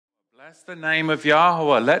Bless the name of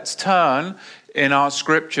Yahweh. Let's turn in our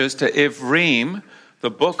scriptures to Ivrim, the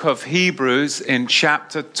book of Hebrews in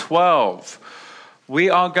chapter 12. We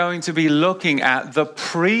are going to be looking at the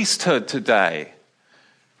priesthood today.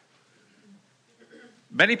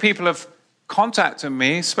 Many people have contacted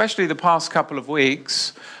me, especially the past couple of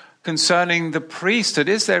weeks, concerning the priesthood.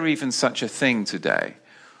 Is there even such a thing today?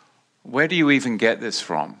 Where do you even get this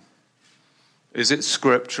from? Is it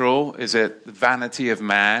scriptural? Is it the vanity of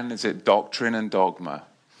man? Is it doctrine and dogma?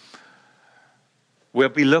 We'll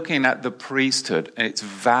be looking at the priesthood and its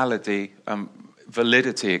validity, in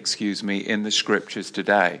the scriptures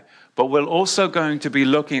today. But we're also going to be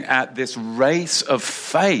looking at this race of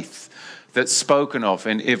faith that's spoken of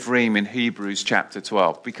in Ivrim in Hebrews chapter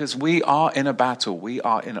 12. Because we are in a battle. We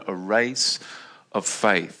are in a race of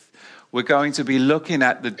faith. We're going to be looking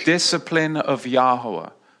at the discipline of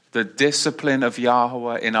Yahweh. The discipline of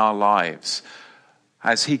Yahweh in our lives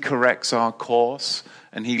as he corrects our course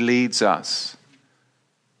and he leads us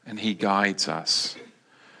and he guides us.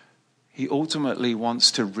 He ultimately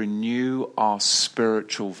wants to renew our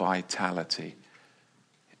spiritual vitality,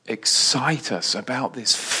 excite us about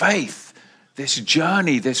this faith, this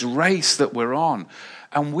journey, this race that we're on.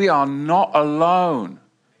 And we are not alone.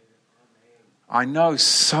 I know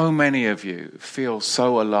so many of you feel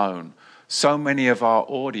so alone. So many of our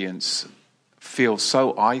audience feel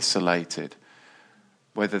so isolated,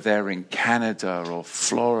 whether they're in Canada or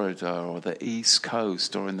Florida or the East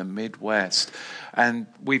Coast or in the Midwest. And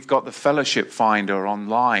we've got the Fellowship Finder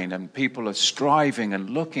online and people are striving and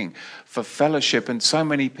looking for fellowship. And so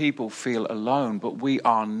many people feel alone, but we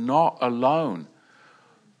are not alone.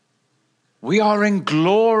 We are in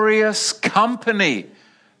glorious company.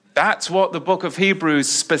 That's what the book of Hebrews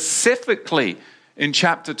specifically in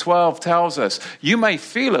chapter 12 tells us. You may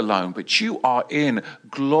feel alone, but you are in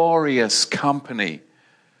glorious company.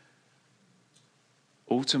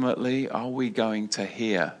 Ultimately, are we going to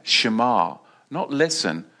hear? Shema, not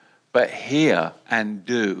listen, but hear and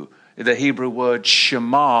do. The Hebrew word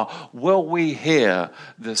Shema, will we hear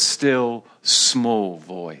the still small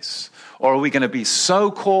voice? Or are we going to be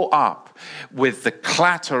so caught up with the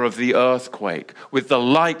clatter of the earthquake, with the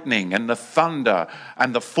lightning and the thunder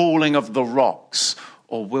and the falling of the rocks?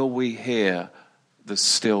 Or will we hear the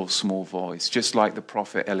still small voice, just like the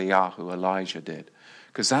prophet Eliyahu, Elijah did?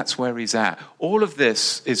 Because that's where he's at. All of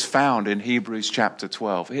this is found in Hebrews chapter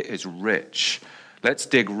 12. It is rich. Let's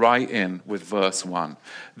dig right in with verse 1.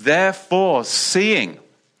 Therefore, seeing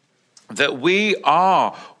that we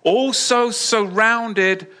are also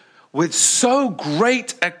surrounded with so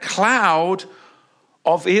great a cloud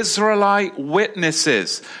of Israelite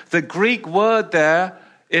witnesses. The Greek word there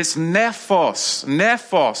is nephos.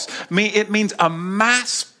 Nephos. It means a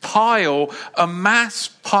mass pile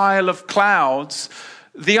of clouds.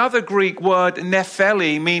 The other Greek word,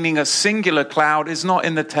 nepheli, meaning a singular cloud, is not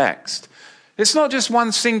in the text. It's not just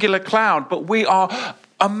one singular cloud, but we are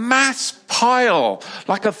a mass pile,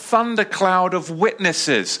 like a thundercloud of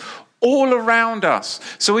witnesses all around us.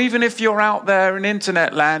 So even if you're out there in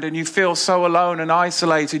internet land and you feel so alone and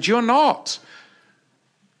isolated, you're not.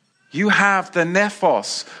 You have the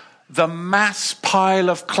nephos, the mass pile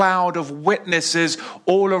of cloud of witnesses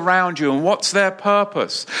all around you. And what's their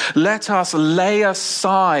purpose? Let us lay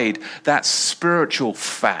aside that spiritual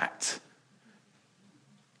fat.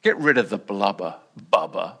 Get rid of the blubber,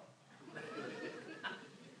 bubba.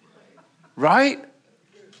 Right?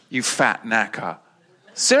 You fat knacker.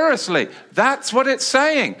 Seriously, that's what it's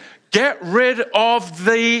saying. Get rid of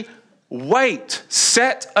the weight.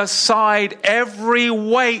 Set aside every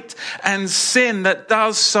weight and sin that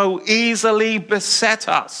does so easily beset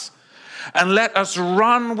us. And let us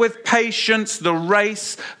run with patience the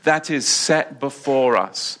race that is set before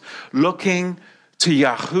us. Looking to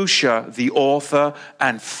Yahusha, the author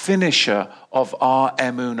and finisher of our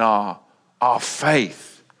emunah, our faith.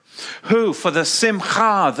 Who, for the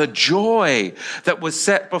simcha, the joy that was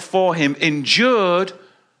set before him, endured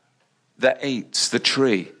the eitz, the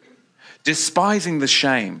tree, despising the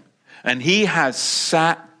shame. And he has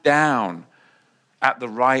sat down at the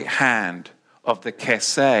right hand of the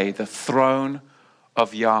Keseh, the throne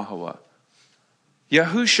of Yahweh.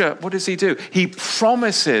 Yahusha, what does he do? He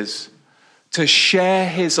promises to share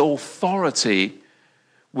his authority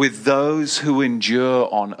with those who endure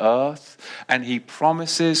on earth, and he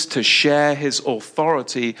promises to share his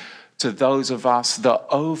authority to those of us that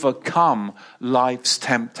overcome life's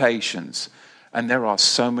temptations. And there are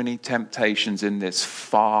so many temptations in this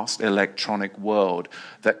fast electronic world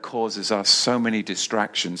that causes us so many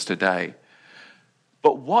distractions today.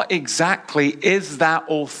 But what exactly is that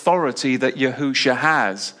authority that Yahusha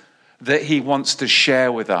has that he wants to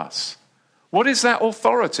share with us. What is that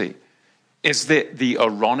authority? Is it the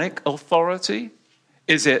Aaronic authority?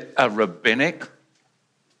 Is it a rabbinic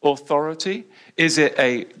authority? Is it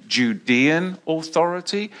a Judean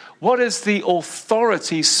authority? What is the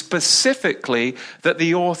authority specifically that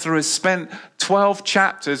the author has spent 12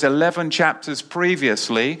 chapters, 11 chapters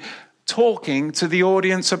previously talking to the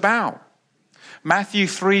audience about? Matthew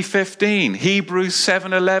 3:15, Hebrews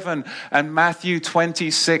 7:11, and Matthew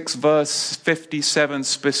 26 verse 57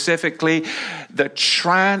 specifically, the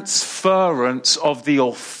transference of the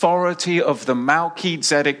authority of the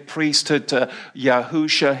Melchizedek priesthood to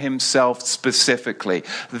Yahusha himself specifically.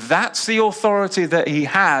 That's the authority that he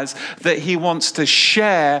has, that he wants to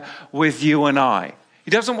share with you and I. He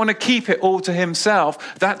doesn't want to keep it all to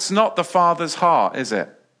himself. That's not the Father's heart, is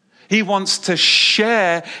it? He wants to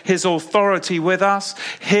share his authority with us.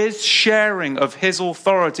 His sharing of his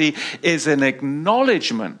authority is an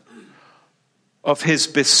acknowledgement of his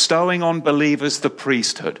bestowing on believers the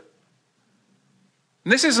priesthood.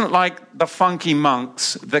 And this isn't like the funky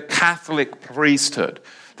monks, the Catholic priesthood.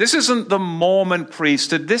 This isn't the Mormon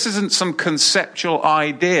priesthood. This isn't some conceptual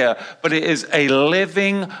idea, but it is a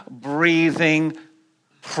living, breathing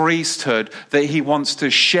priesthood that he wants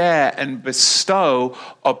to share and bestow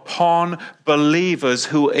upon believers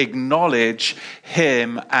who acknowledge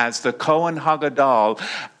him as the Kohen Hagadol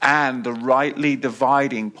and the rightly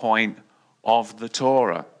dividing point of the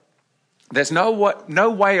Torah. There's no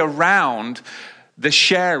way around the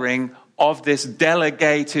sharing of this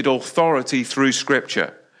delegated authority through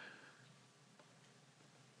Scripture.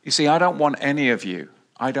 You see, I don't want any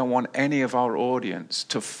of our audience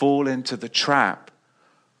to fall into the trap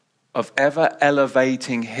of ever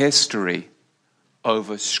elevating history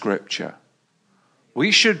over Scripture.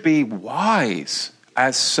 We should be wise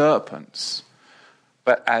as serpents,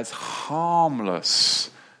 but as harmless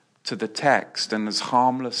to the text and as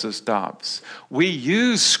harmless as doves. We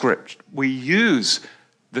use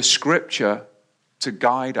the Scripture to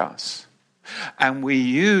guide us, and we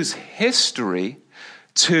use history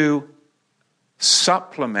to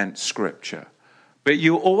supplement Scripture. But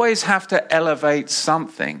you always have to elevate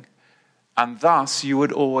something. And thus, you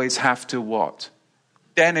would always have to what?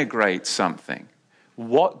 Denigrate something.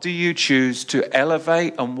 What do you choose to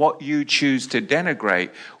elevate and what you choose to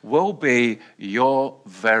denigrate will be your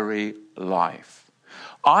very life.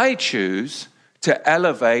 I choose to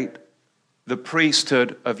elevate the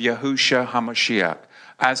priesthood of Yahushua HaMashiach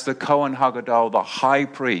as the Kohen Hagadol, the high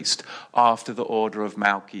priest, after the order of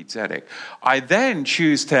Melchizedek. I then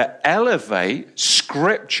choose to elevate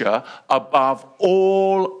Scripture above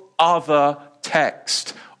all other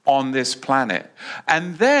text on this planet.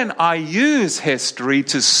 And then I use history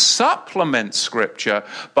to supplement Scripture,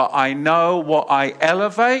 but I know what I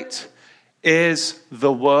elevate is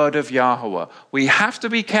the word of Yahweh. We have to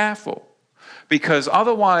be careful, because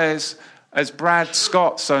otherwise, as Brad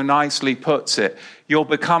Scott so nicely puts it, you'll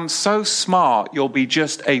become so smart, you'll be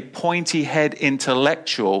just a pointy-head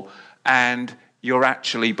intellectual, and you'll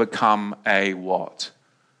actually become a what?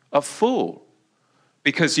 A fool.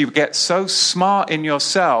 Because you get so smart in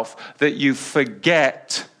yourself that you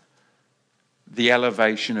forget the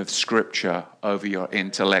elevation of Scripture over your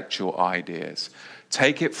intellectual ideas.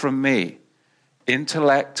 Take it from me.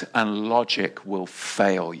 Intellect and logic will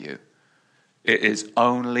fail you. It is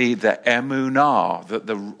only the emunah that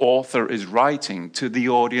the author is writing to the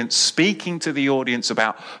audience, speaking to the audience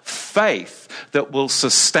about faith, that will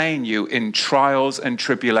sustain you in trials and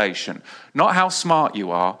tribulation. Not how smart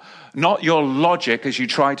you are, not your logic as you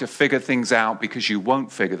try to figure things out, because you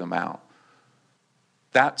won't figure them out.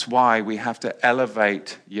 That's why we have to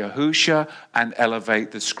elevate Yahusha and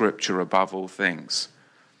elevate the Scripture above all things.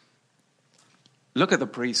 Look at the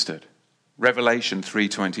priesthood. Revelation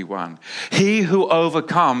 3:21. He who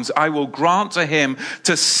overcomes, I will grant to him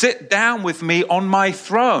to sit down with me on my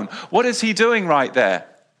throne. What is he doing right there?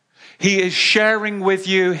 He is sharing with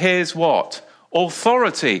you his what?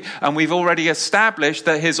 Authority. And we've already established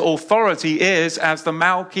that his authority is as the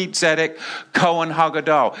Melchizedek Kohen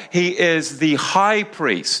Hagadol. He is the high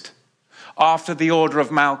priest after the order of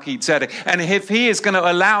Melchizedek. And if he is going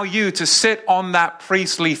to allow you to sit on that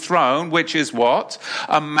priestly throne, which is what?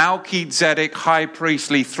 A Melchizedek high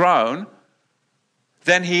priestly throne,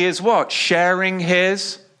 then he is what? Sharing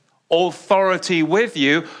his authority with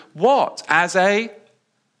you. What? As a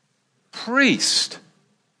priest.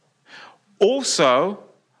 Also,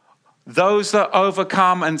 those that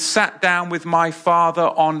overcome and sat down with my Father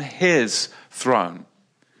on his throne.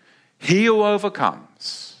 He who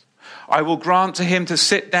overcomes, I will grant to him to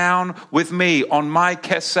sit down with me on my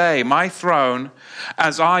keseh, my throne,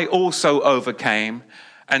 as I also overcame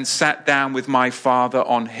and sat down with my Father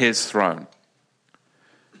on his throne.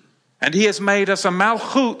 And he has made us a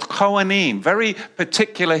malchut kohanim, very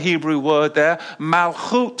particular Hebrew word there,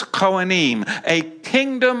 malchut kohanim, a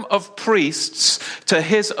kingdom of priests to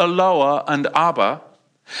his Eloah and Abba,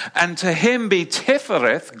 and to him be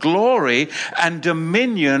tifereth, glory, and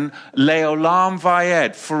dominion, leolam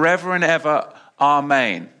vayed, forever and ever,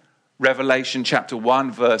 amen. Revelation chapter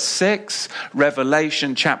 1 verse 6,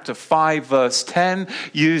 Revelation chapter 5 verse 10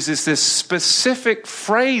 uses this specific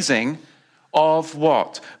phrasing of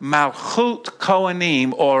what? Malchut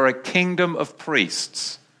Kohanim, or a kingdom of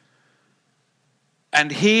priests.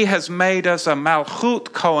 And he has made us a Malchut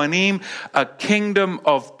Kohanim, a kingdom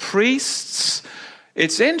of priests.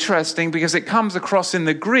 It's interesting because it comes across in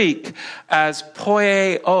the Greek as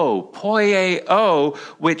poieo,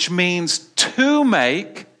 which means to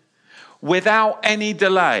make without any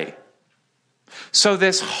delay. So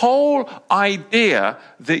this whole idea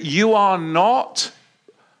that you are not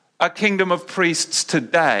a kingdom of priests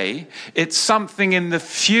today, it's something in the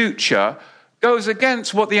future, goes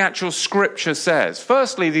against what the actual scripture says.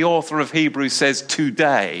 Firstly, the author of Hebrews says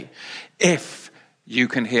today, if you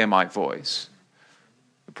can hear my voice.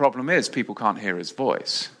 The problem is people can't hear his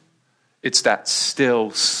voice. It's that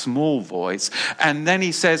still small voice. And then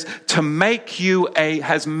he says,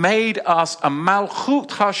 has made us a malchut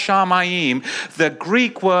hashamayim. The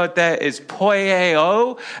Greek word there is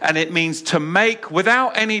poieo, and it means to make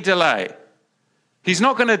without any delay. He's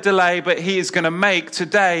not going to delay, but he is going to make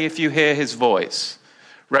today if you hear his voice.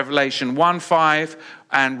 Revelation 1:5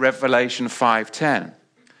 and Revelation 5:10.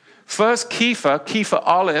 First Kepha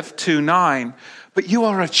Aleph 2:9. But you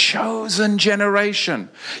are a chosen generation.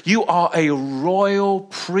 You are a royal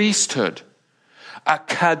priesthood, a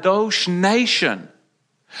kadosh nation,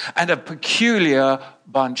 and a peculiar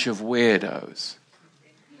bunch of weirdos.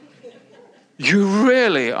 You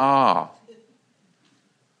really are.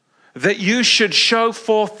 That you should show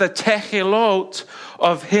forth the tehilot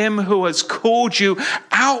of him who has called you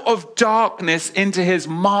out of darkness into his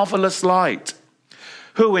marvelous light,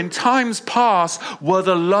 who in times past were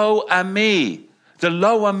the lo ami,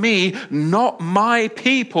 not my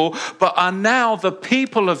people, but are now the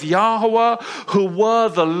people of Yahweh, who were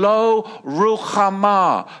the lo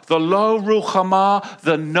ruchama,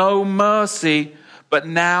 the no mercy, but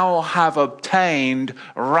now have obtained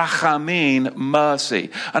rachamin,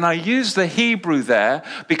 mercy. And I use the Hebrew there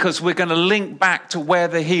because we're going to link back to where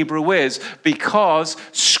the Hebrew is, because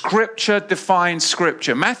Scripture defines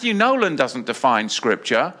Scripture. Matthew Nolan doesn't define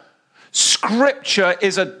Scripture. Scripture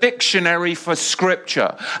is a dictionary for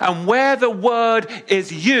Scripture. And where the word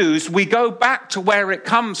is used, we go back to where it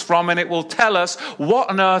comes from, and it will tell us what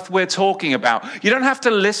on earth we're talking about. You don't have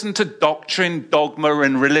to listen to doctrine, dogma,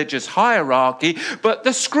 and religious hierarchy, but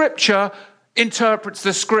the Scripture interprets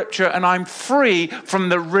the Scripture, and I'm free from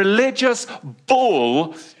the religious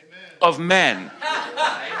bull of men.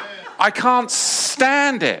 I can't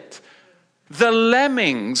stand it. The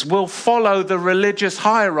lemmings will follow the religious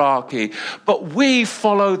hierarchy, but we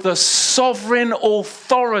follow the sovereign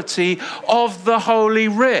authority of the Holy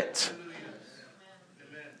Writ.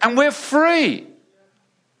 And we're free.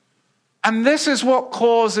 And this is what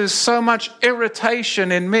causes so much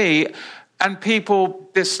irritation in me and people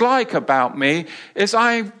dislike about me, is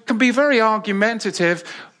I can be very argumentative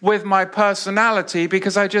with my personality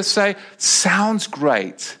because I just say, sounds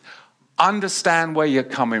great. Understand where you're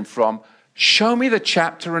coming from. Show me the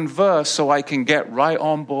chapter and verse so I can get right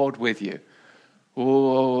on board with you.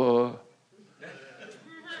 Ooh.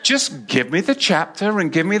 Just give me the chapter and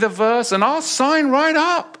give me the verse and I'll sign right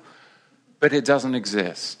up. But it doesn't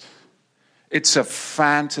exist. It's a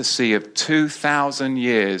fantasy of 2,000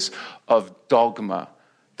 years of dogma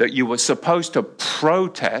that you were supposed to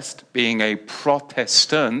protest, being a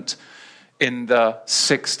Protestant in the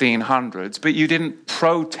 1600s, but you didn't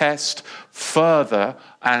protest further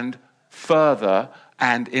and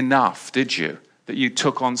enough, did you? That you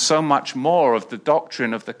took on so much more of the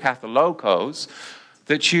doctrine of the Catholicos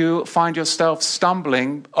that you find yourself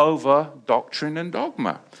stumbling over doctrine and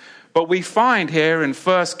dogma. But we find here in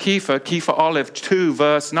 1 Kepha Aleph 2,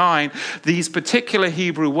 verse 9, these particular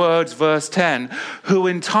Hebrew words, verse 10, who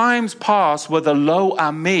in times past were the lo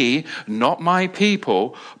ami, not my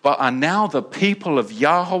people, but are now the people of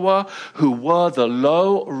Yahweh, who were the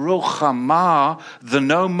lo ruchama, the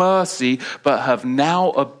no mercy, but have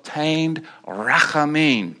now obtained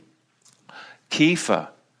rachamin. Kepha,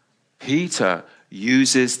 Peter,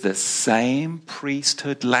 uses the same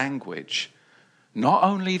priesthood language. Not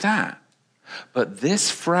only that, but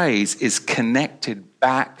this phrase is connected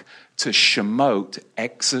back to Shemot,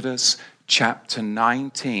 Exodus chapter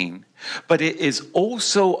 19, but it is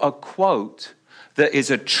also a quote that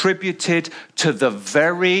is attributed to the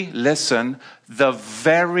very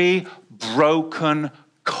broken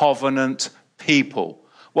covenant people.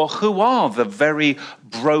 Well, who are the very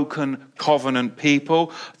broken covenant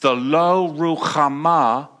people? The lo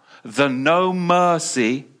ruchama, the no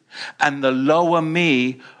mercy, and the lo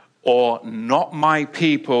ami, or not my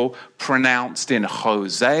people, pronounced in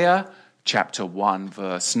Hosea chapter 1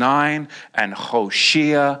 verse 9 and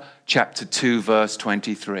Hosea chapter 2 verse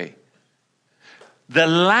 23. The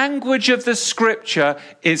language of the scripture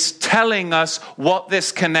is telling us what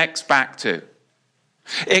this connects back to.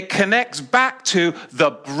 It connects back to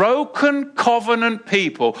the broken covenant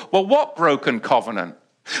people. Well, what broken covenant?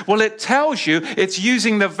 Well, it tells you it's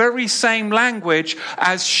using the very same language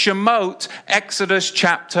as Shemot, Exodus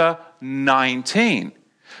chapter 19.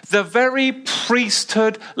 The very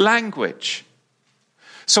priesthood language.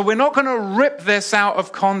 So we're not going to rip this out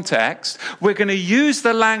of context. We're going to use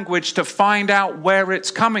the language to find out where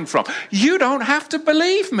it's coming from. You don't have to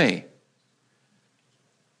believe me.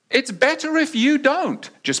 It's better if you don't.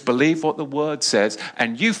 Just believe what the word says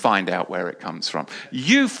and you find out where it comes from.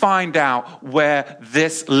 You find out where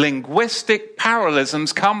this linguistic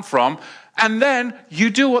parallelisms come from, and then you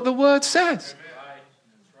do what the word says.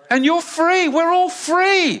 And you're free. We're all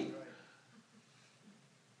free.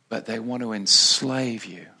 But they want to enslave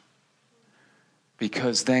you.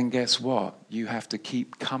 Because then guess what? You have to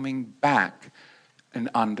keep coming back and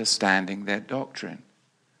understanding their doctrine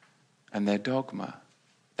and their dogma.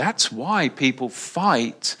 That's why people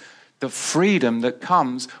fight the freedom that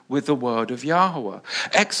comes with the word of Yahweh.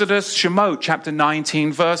 Exodus, Shemot, chapter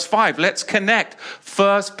 19, verse 5. Let's connect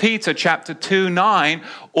 1 Peter chapter 2, 9,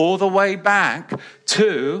 all the way back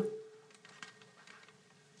to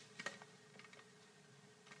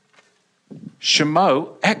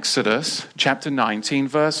Shemot, Exodus chapter 19,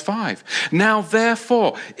 verse 5. Now,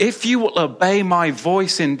 therefore, if you will obey my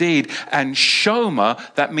voice indeed, and shomer,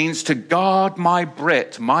 that means to guard my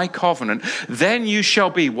brit, my covenant, then you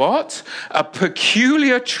shall be what? A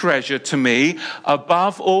peculiar treasure to me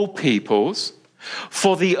above all peoples.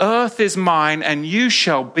 For the earth is mine, and you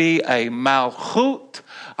shall be a malchut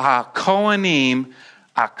ha-kohanim,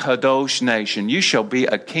 a kadosh nation. You shall be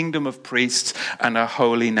a kingdom of priests and a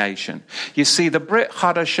holy nation. You see, the Brit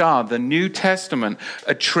Hadashah, the New Testament,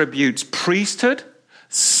 attributes priesthood,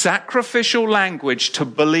 sacrificial language to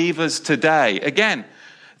believers today. Again,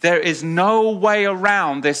 there is no way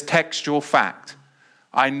around this textual fact.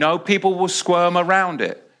 I know people will squirm around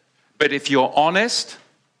it, but if you're honest,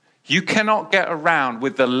 you cannot get around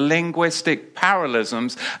with the linguistic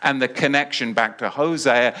parallelisms and the connection back to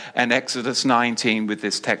Hosea and Exodus 19 with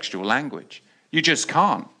this textual language. You just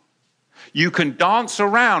can't. You can dance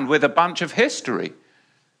around with a bunch of history,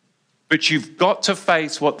 but you've got to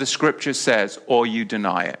face what the scripture says or you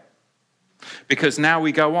deny it. Because now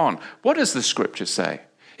we go on. What does the scripture say?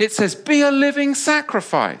 It says, be a living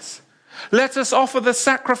sacrifice. Let us offer the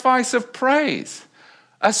sacrifice of praise,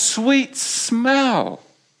 a sweet smell.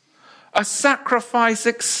 A sacrifice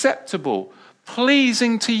acceptable,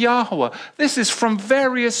 pleasing to Yahweh. This is from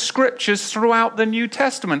various scriptures throughout the New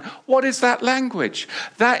Testament. What is that language?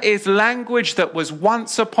 That is language that was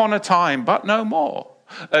once upon a time, but no more,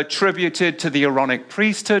 attributed to the Aaronic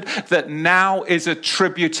priesthood, that now is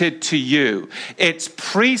attributed to you. It's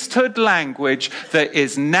priesthood language that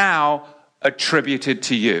is now attributed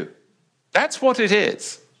to you. That's what it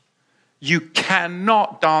is. You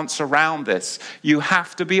cannot dance around this. You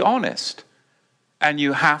have to be honest. And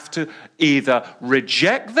you have to either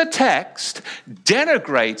reject the text,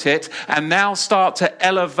 denigrate it, and now start to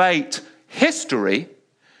elevate history,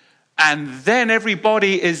 and then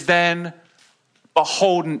everybody is then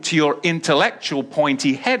beholden to your intellectual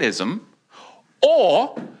pointy headism,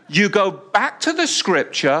 or you go back to the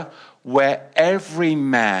scripture where every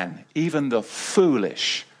man, even the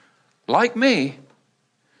foolish, like me,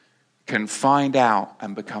 can find out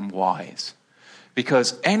and become wise.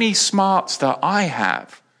 Because any smarts that I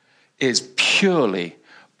have is purely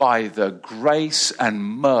by the grace and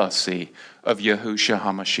mercy of Yahushua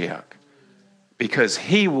HaMashiach. Because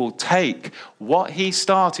he will take what he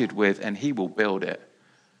started with and he will build it.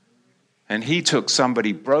 And he took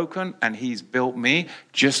somebody broken and he's built me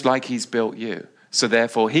just like he's built you. So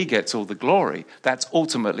therefore he gets all the glory. That's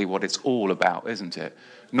ultimately what it's all about, isn't it?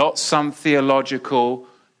 Not some theological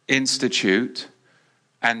institute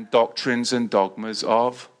and doctrines and dogmas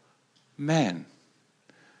of men.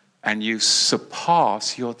 And you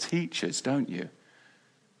surpass your teachers, don't you?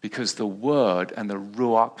 Because the word and the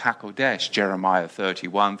Ruach HaKodesh, Jeremiah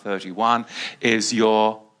 31:31, is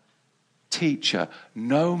your teacher.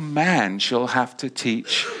 No man shall have to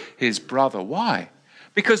teach his brother. Why?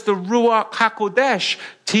 Because the Ruach HaKodesh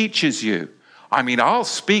teaches you. I mean, I'll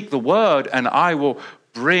speak the word and I will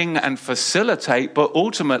bring and facilitate, but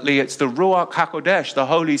ultimately it's the Ruach HaKodesh, the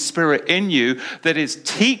Holy Spirit in you, that is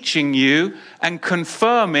teaching you and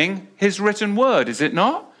confirming his written word, is it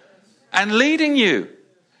not? And leading you.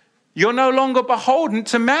 You're no longer beholden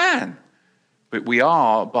to man, but we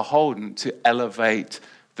are beholden to elevate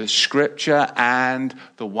the scripture and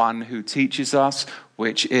the one who teaches us,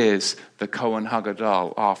 which is the Kohen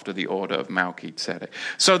Hagadol after the order of Melchizedek.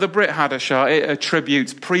 So the Brit Hadashah, it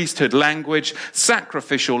attributes priesthood language,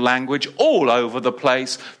 sacrificial language all over the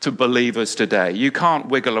place to believers today. You can't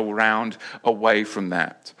wiggle around away from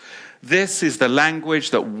that. This is the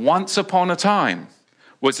language that once upon a time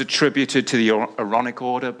was attributed to the Aaronic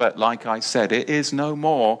order, but like I said, it is no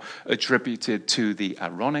more attributed to the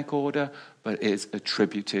Aaronic order, but is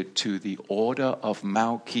attributed to the order of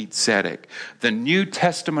Melchizedek. The New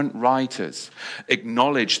Testament writers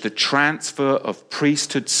acknowledge the transfer of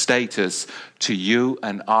priesthood status to you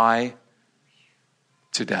and I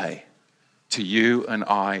today. To you and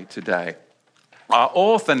I today. Our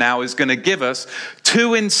author now is going to give us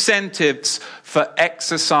 2 incentives for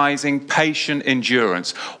exercising patient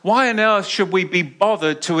endurance. Why on earth should we be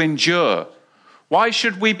bothered to endure? Why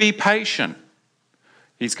should we be patient?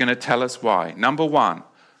 He's going to tell us why. Number 1,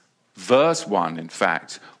 verse 1, in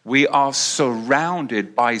fact, we are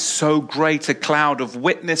surrounded by so great a cloud of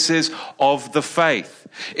witnesses of the faith.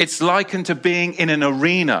 It's likened to being in an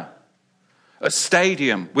arena, a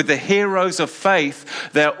stadium with the heroes of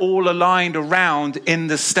faith. They're all aligned around in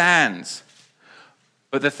the stands.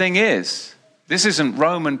 But the thing is, this isn't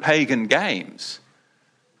Roman pagan games.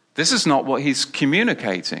 This is not what he's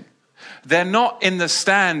communicating. They're not in the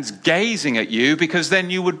stands gazing at you, because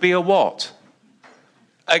then you would be a what?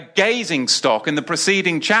 A gazing stock. In the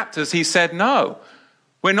preceding chapters, he said, no,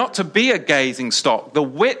 we're not to be a gazing stock. The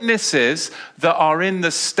witnesses that are in the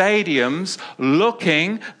stadiums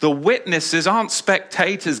looking, the witnesses aren't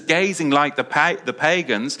spectators gazing like the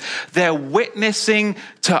pagans. They're witnessing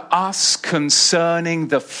to us concerning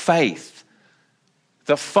the faith.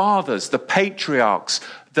 The fathers, the patriarchs,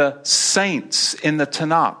 the saints in the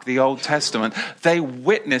Tanakh, the Old Testament, they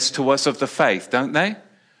witness to us of the faith, don't they?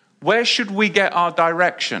 Where should we get our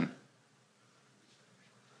direction?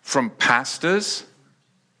 From pastors?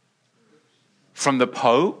 From the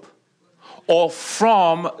Pope? Or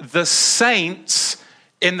from the saints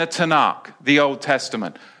in the Tanakh, the Old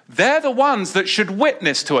Testament? They're the ones that should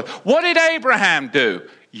witness to us. What did Abraham do?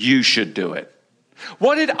 You should do it.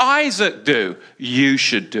 What did Isaac do? You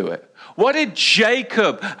should do it. What did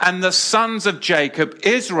Jacob and the sons of Jacob,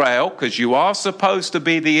 Israel, because you are supposed to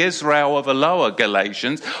be the Israel of a lower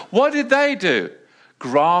Galatians, what did they do?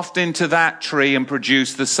 Graft into that tree and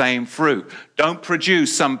produce the same fruit. Don't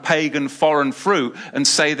produce some pagan foreign fruit and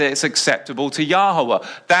say that it's acceptable to Yahweh.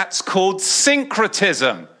 That's called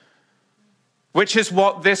syncretism, which is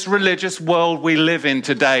what this religious world we live in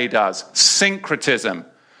today does. Syncretism.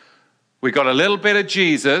 We got a little bit of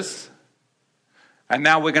Jesus, and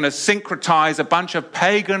now we're going to syncretize a bunch of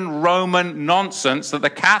pagan Roman nonsense that the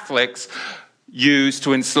Catholics used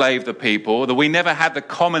to enslave the people, that we never had the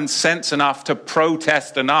common sense enough to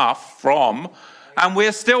protest enough from, and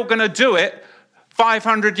we're still going to do it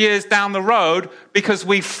 500 years down the road because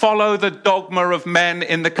we follow the dogma of men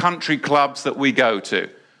in the country clubs that we go to.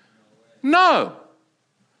 No.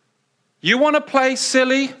 You want to play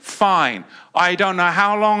silly? Fine. I don't know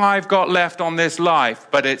how long I've got left on this life,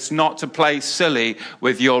 but it's not to play silly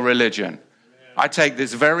with your religion. I take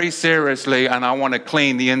this very seriously, and I want to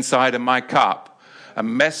clean the inside of my cup.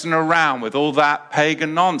 And messing around with all that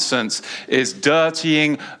pagan nonsense is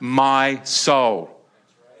dirtying my soul.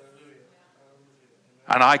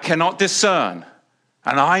 And I cannot discern.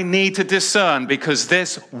 And I need to discern, because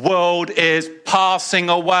this world is passing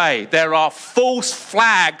away. There are false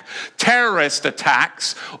flag terrorist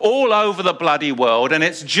attacks all over the bloody world, and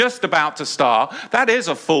it's just about to start. That is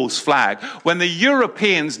a false flag. When the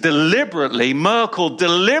Europeans Merkel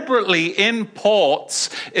deliberately imports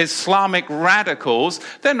Islamic radicals,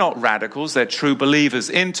 they're not radicals, they're true believers,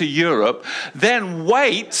 into Europe, then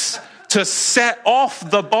waits to set off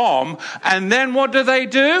the bomb, and then what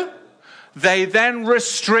do? They then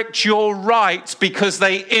restrict your rights because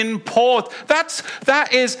they import. That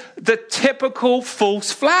is the typical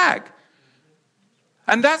false flag.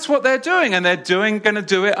 And that's what they're doing, and they're going to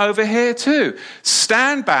do it over here too.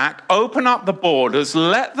 Stand back, open up the borders,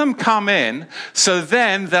 let them come in, so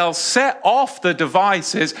then they'll set off the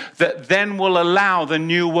devices that then will allow the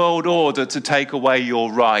New World Order to take away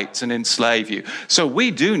your rights and enslave you. So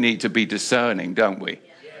we do need to be discerning, don't we?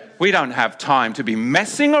 We don't have time to be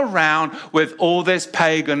messing around with all this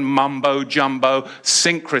pagan mumbo-jumbo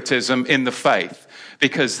syncretism in the faith,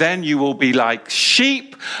 because then you will be like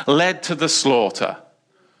sheep led to the slaughter.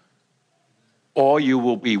 Or you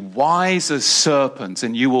will be wise as serpents,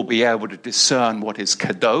 and you will be able to discern what is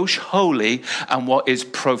kadosh, holy, and what is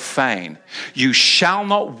profane. You shall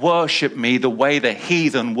not worship me the way the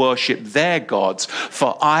heathen worship their gods,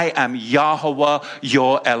 for I am Yahweh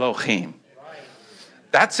your Elohim.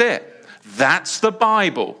 That's it. That's the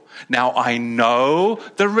Bible. Now, I know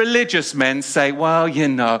the religious men say, well, you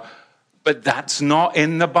know, but that's not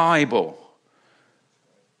in the Bible.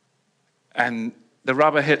 And the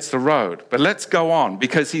rubber hits the road. But let's go on,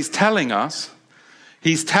 because he's telling us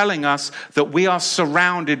that we are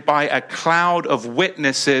surrounded by a cloud of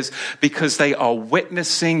witnesses, because they are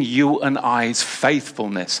witnessing you and I's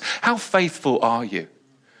faithfulness. How faithful are you?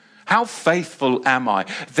 How faithful am I?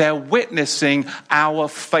 They're witnessing our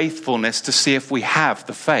faithfulness to see if we have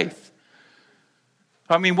the faith.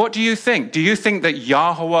 I mean, what do you think? Do you think that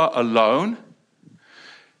Yahweh alone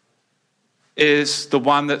is the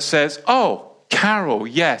one that says, oh, Carol,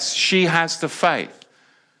 yes, she has the faith?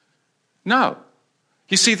 No.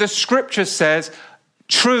 You see, the scripture says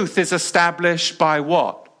truth is established by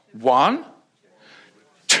what? 1,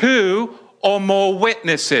 2, or more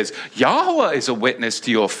witnesses. Yahweh is a witness to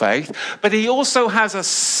your faith, but he also has a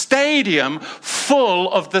stadium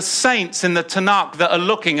full of the saints in the Tanakh that are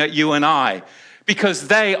looking at you and I, because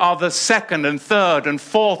they are the second and third and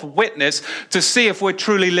fourth witness to see if we're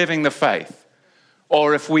truly living the faith.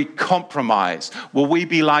 Or if we compromise. Will we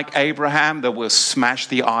be like Abraham, that will smash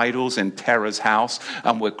the idols in Terah's house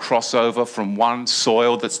and we'll cross over from one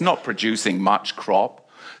soil that's not producing much crop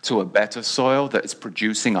to a better soil that is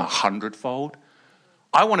producing 100-fold?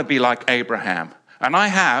 I want to be like Abraham. And I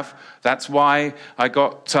have. That's why I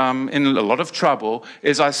got in a lot of trouble,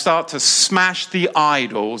 is I start to smash the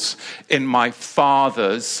idols in my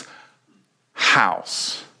father's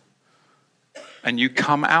house. And you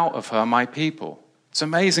come out of her, my people. It's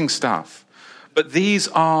amazing stuff. But these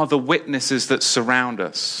are the witnesses that surround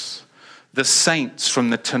us. The saints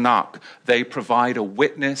from the Tanakh, they provide a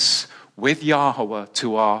witness with Yahweh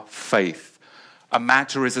to our faith. A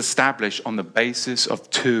matter is established on the basis of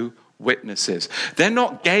 2 witnesses. They're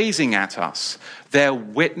not gazing at us. They're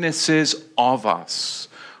witnesses of us.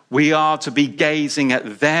 We are to be gazing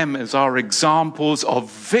at them as our examples of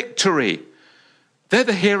victory. They're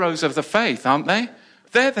the heroes of the faith, aren't they?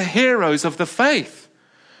 They're the heroes of the faith.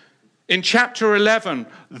 In chapter 11,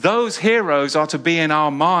 those heroes are to be in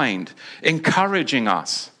our mind, encouraging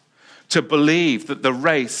us to believe that the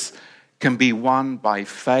race can be won by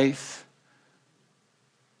faith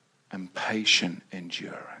and patient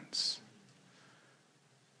endurance.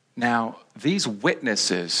 Now, these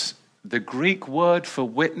witnesses, the Greek word for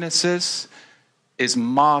witnesses is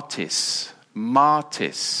martis.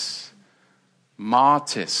 Martis.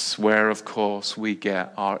 Martis, where, of course, we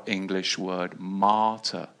get our English word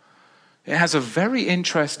martyr. It has a very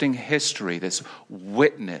interesting history, this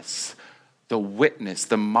witness,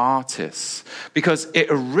 the martyrs, because it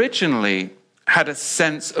originally had a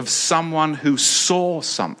sense of someone who saw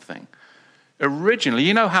something. Originally,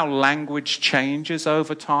 you know how language changes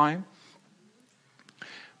over time?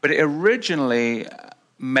 But it originally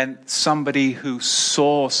meant somebody who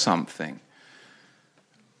saw something,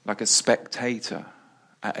 like a spectator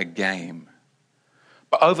at a game.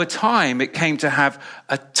 But over time, it came to have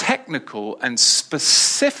a technical and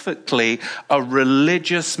specifically a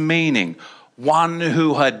religious meaning. One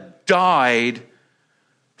who had died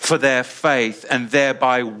for their faith and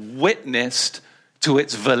thereby witnessed to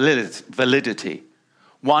its validity.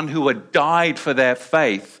 One who had died for their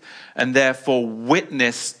faith and therefore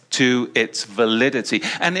witnessed to its validity.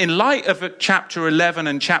 And in light of chapter 11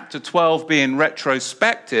 and chapter 12 being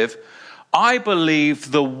retrospective, I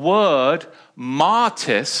believe the word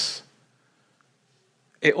martis,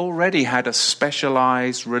 it already had a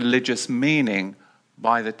specialized religious meaning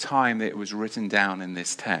by the time that it was written down in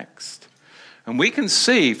this text. And we can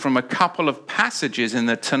see from a couple of passages in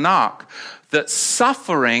the Tanakh that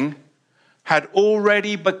suffering had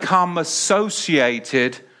already become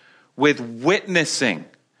associated with witnessing.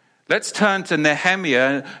 Let's turn to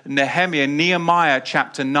Nehemiah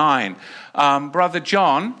chapter 9. Brother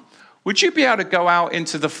John, Would you be able to go out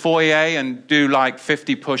into the foyer and do like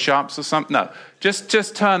 50 push-ups or something? No,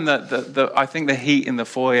 just turn I think the heat in the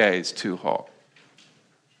foyer is too hot.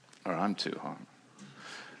 Or I'm too hot.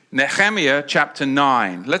 Nehemiah chapter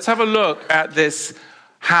 9. Let's have a look at this,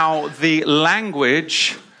 how the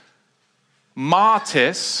language,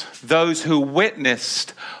 martyrs, those who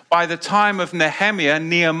witnessed, by the time of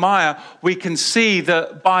Nehemiah, we can see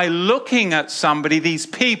that by looking at somebody, these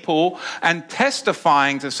people, and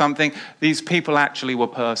testifying to something, these people actually were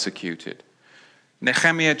persecuted.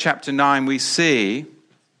 Nehemiah chapter 9, we see,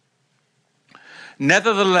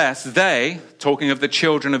 nevertheless, they, talking of the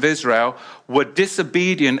children of Israel, were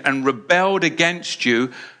disobedient and rebelled against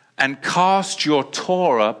you and cast your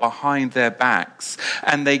Torah behind their backs.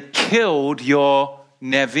 And they killed your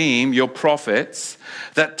Nevi'im, your prophets,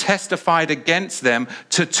 that testified against them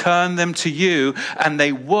to turn them to you, and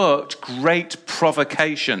they worked great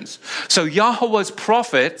provocations. So Yahweh's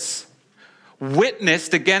prophets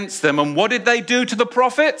witnessed against them, and what did they do to the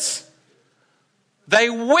prophets? They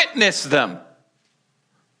witnessed them.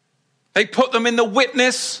 They put them in the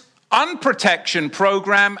witness unprotection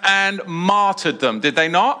program and martyred them, did they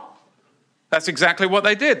not? That's exactly what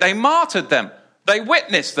they did. They martyred them. They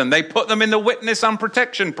witnessed them. They put them in the witness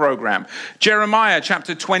unprotection program. Jeremiah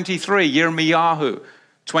chapter 23, Yirmiyahu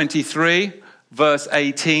 23, verse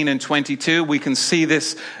 18 and 22. We can see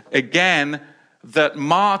this again, that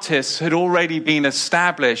martyrs had already been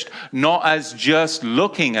established, not as just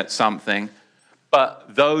looking at something,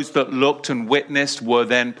 but those that looked and witnessed were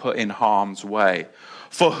then put in harm's way.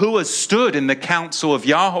 For who has stood in the counsel of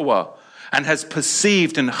Yahweh and has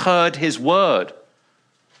perceived and heard his word?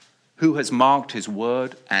 Who has marked his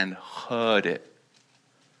word and heard it?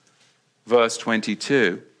 Verse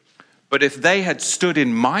 22. But if they had stood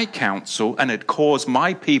in my counsel and had caused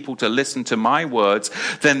my people to listen to my words,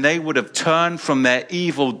 then they would have turned from their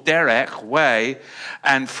evil derech way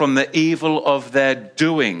and from the evil of their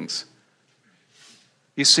doings.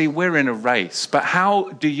 You see, we're in a race, but how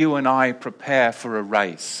do you and I prepare for a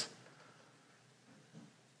race?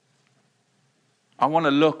 I want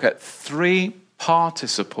to look at 3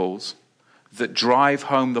 participles that drive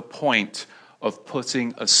home the point of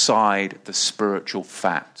putting aside the spiritual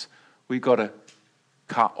fat. We've got to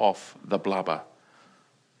cut off the blubber,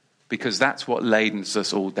 because that's what ladens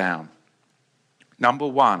us all down. Number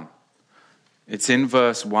 1, it's in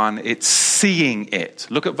verse 1, it's seeing it.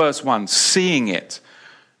 Look at verse 1, seeing it.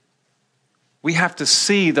 We have to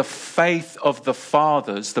see the faith of the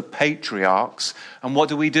fathers, the patriarchs, and what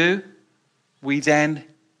do? We then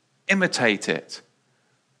imitate it.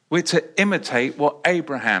 We're to imitate what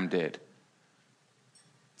Abraham did.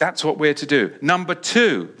 That's what we're to do. Number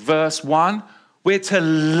 2, verse 1, we're to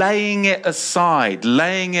laying it aside.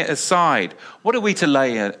 Laying it aside. What are we to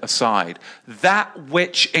lay aside? That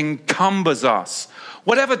which encumbers us.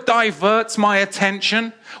 Whatever diverts my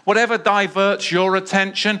attention, whatever diverts your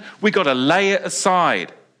attention, we got to lay it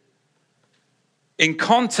aside. In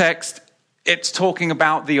context, it's talking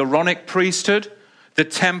about the Aaronic priesthood, the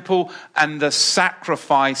temple, and the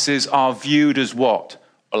sacrifices are viewed as what?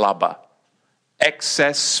 Blubber.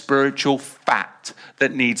 Excess spiritual fat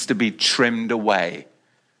that needs to be trimmed away.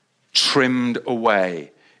 Trimmed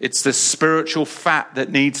away. It's the spiritual fat that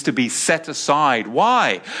needs to be set aside.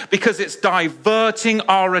 Why? Because it's diverting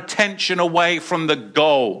our attention away from the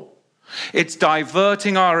goal. It's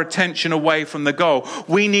diverting our attention away from the goal.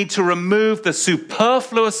 We need to remove the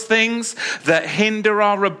superfluous things that hinder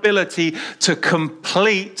our ability to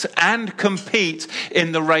complete and compete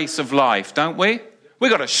in the race of life, don't we? We've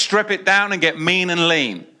got to strip it down and get mean and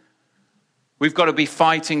lean. We've got to be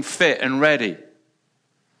fighting fit and ready.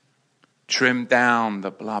 Trim down the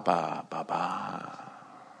blubber, baba.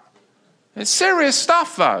 It's serious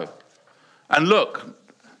stuff, though. And look,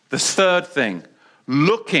 the third thing,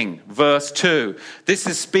 looking, verse 2. This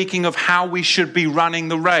is speaking of how we should be running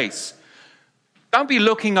the race. Don't be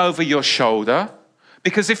looking over your shoulder,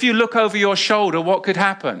 because if you look over your shoulder, what could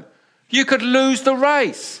happen? You could lose the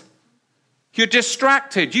race. You're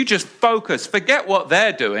distracted. You just focus. Forget what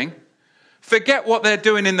they're doing. Forget what they're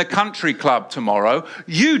doing in the country club tomorrow.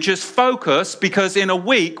 You just focus, because in a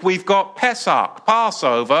week we've got Pesach,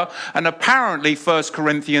 Passover, and apparently 1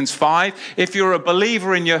 Corinthians 5, if you're a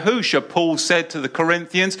believer in Yahushua, Paul said to the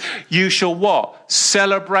Corinthians, you shall what?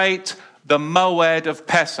 Celebrate the Moed of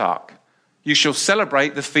Pesach. You shall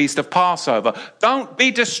celebrate the feast of Passover. Don't be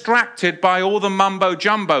distracted by all the mumbo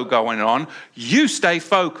jumbo going on. You stay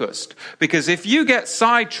focused. Because if you get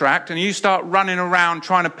sidetracked and you start running around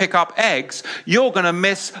trying to pick up eggs, you're going to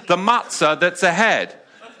miss the matzah that's ahead.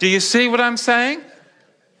 Do you see what I'm saying?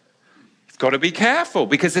 You've got to be careful,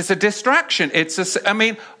 because it's a distraction.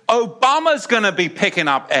 Obama's going to be picking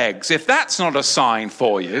up eggs, if that's not a sign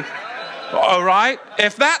for you. All right?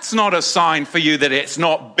 If that's not a sign for you that it's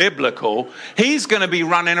not biblical, he's going to be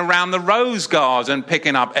running around the rose garden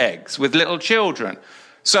picking up eggs with little children.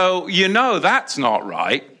 So you know that's not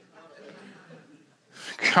right.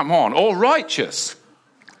 Come on, or righteous.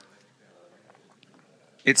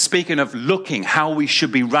 It's speaking of looking, how we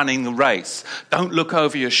should be running the race. Don't look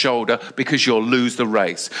over your shoulder because you'll lose the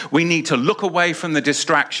race. We need to look away from the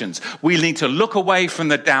distractions. We need to look away from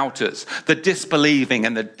the doubters, the disbelieving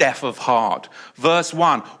and the deaf of heart. Verse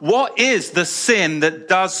 1, what is the sin that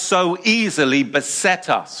does so easily beset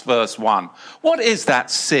us? Verse 1, what is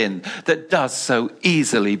that sin that does so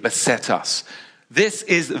easily beset us? This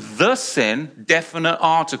is the sin, definite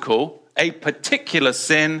article, a particular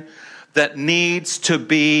sin that needs to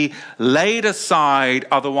be laid aside,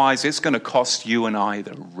 otherwise it's going to cost you and I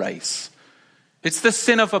the race. It's the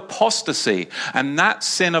sin of apostasy, and that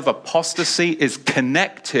sin of apostasy is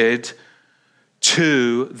connected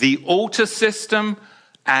to the altar system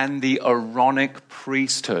and the Aaronic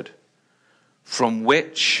priesthood, from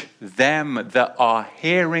which them that are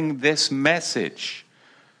hearing this message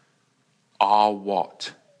are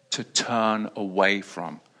what? To turn away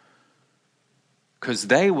from. Because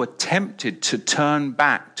they were tempted to turn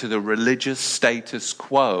back to the religious status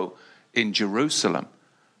quo in Jerusalem.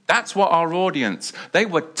 That's what our audience, they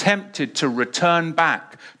were tempted to return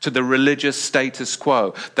back to the religious status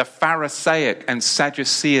quo, the Pharisaic and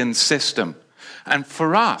Sadducean system. And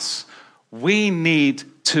for us, we need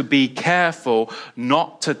to be careful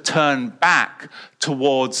not to turn back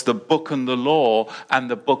towards the book and the law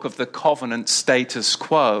and the book of the covenant status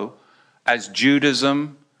quo as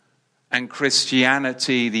Judaism and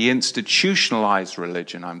Christianity, the institutionalized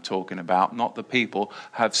religion I'm talking about, not the people,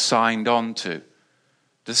 have signed on to.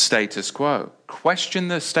 The status quo. Question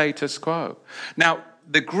the status quo. Now,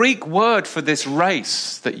 the Greek word for this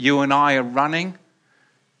race that you and I are running,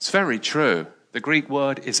 it's very true. The Greek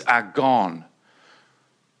word is agon,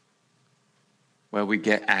 where we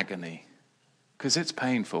get agony. Because it's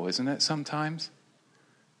painful, isn't it, sometimes?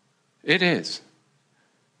 It is.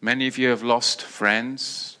 Many of you have lost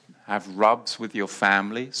friends, have rubs with your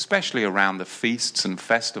family, especially around the feasts and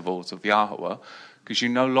festivals of Yahweh, because you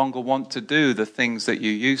no longer want to do the things that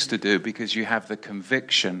you used to do because you have the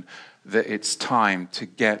conviction that it's time to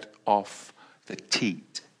get off the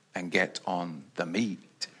teat and get on the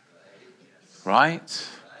meat. Right?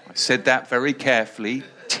 I said that very carefully.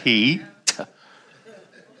 Teat.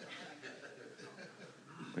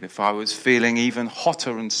 But if I was feeling even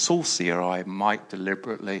hotter and saucier, I might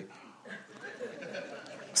deliberately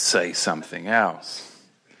say something else.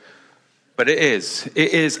 But it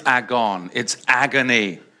is agon. It's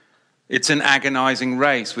agony. It's an agonizing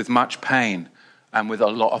race with much pain and with a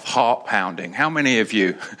lot of heart pounding. How many of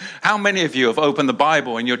you have opened the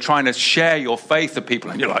Bible and you're trying to share your faith to people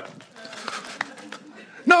and you're like,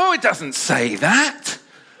 no, it doesn't say that.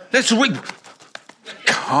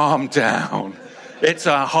 Calm down. It's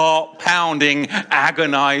a heart pounding,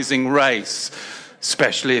 agonizing race.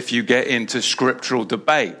 Especially if you get into scriptural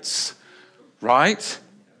debates, right?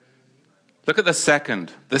 Look at the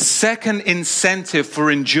second. The second incentive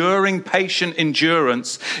for enduring patient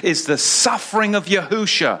endurance is the suffering of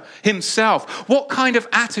Yahusha himself. What kind of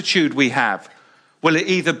attitude we have? Will it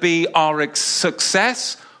either be our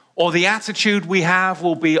success or the attitude we have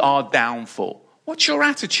will be our downfall? What's your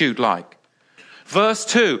attitude like? Verse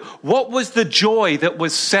 2, what was the joy that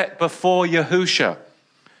was set before Yahusha?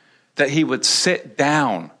 That he would sit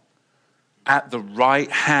down at the right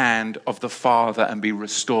hand of the Father and be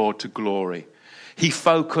restored to glory. He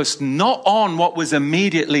focused not on what was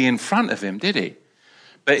immediately in front of him, did he?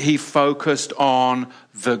 But he focused on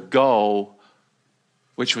the goal,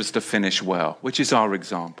 which was to finish well, which is our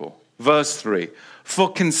example. Verse 3,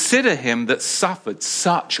 for consider him that suffered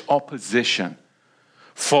such opposition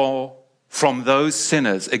from those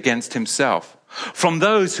sinners against himself, from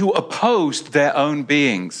those who opposed their own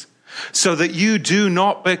beings, so that you do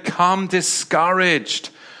not become discouraged,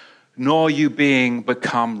 nor you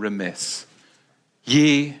become remiss.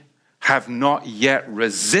 Ye have not yet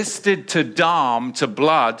resisted to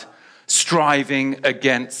blood, striving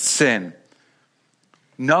against sin.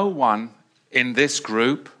 No one in this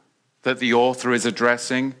group that the author is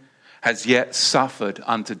addressing has yet suffered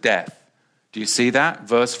unto death. Do you see that?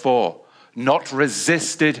 Verse 4, not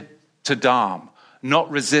resisted to dam.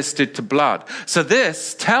 Not resisted to blood. So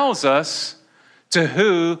this tells us to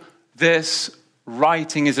who this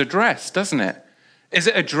writing is addressed, doesn't it? Is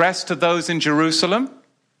it addressed to those in Jerusalem?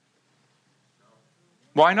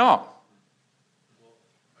 Why not?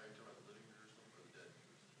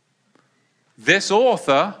 This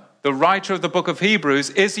author the writer of the book of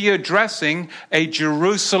Hebrews, is he addressing a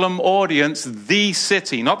Jerusalem audience, the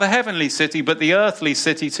city, not the heavenly city, but the earthly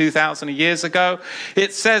city 2,000 years ago?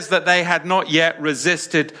 It says that they had not yet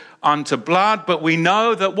resisted unto blood, but we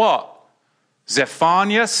know that what?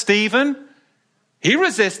 Zephaniah, Stephen, he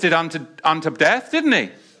resisted unto death, didn't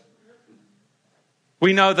he?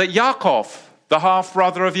 We know that Yaakov, the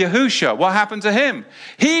half-brother of Yahusha, what happened to him?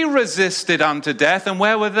 He resisted unto death, and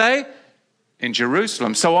where were they? In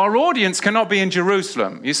Jerusalem. So our audience cannot be in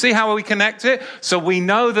Jerusalem. You see how we connect it? So we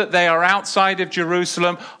know that they are outside of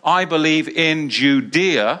Jerusalem, I believe in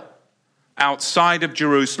Judea, outside of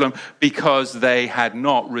Jerusalem, because they had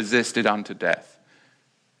not resisted unto death.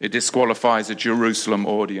 It disqualifies a Jerusalem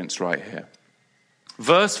audience right here.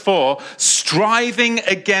 Verse 4, striving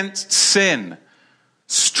against sin.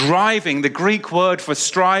 Striving, the Greek word for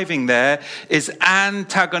striving there is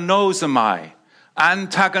antagonosomai.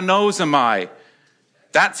 Antagonosomai.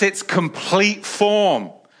 That's its complete form.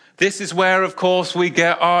 This is where, of course, we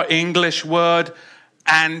get our English word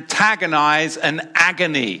antagonize and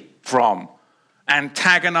agony from.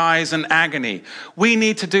 Antagonize and agony. We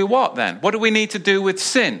need to do what then? What do we need to do with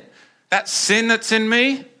sin? That sin that's in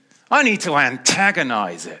me, I need to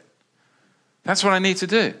antagonize it. That's what I need to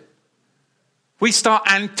do. We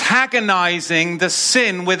start antagonizing the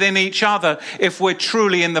sin within each other if we're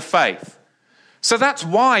truly in the faith. So that's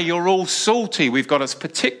why you're all salty. We've got a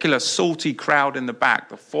particular salty crowd in the back,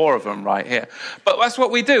 the 4 of them right here. But that's what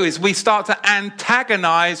we do, is we start to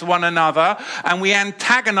antagonize one another, and we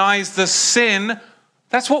antagonize the sin.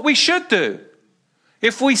 That's what we should do.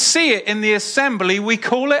 If we see it in the assembly, we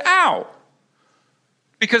call it out.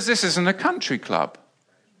 Because this isn't a country club,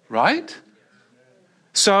 right?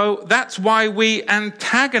 So that's why we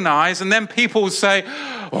antagonize, and then people say,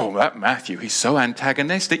 oh, that Matthew, he's so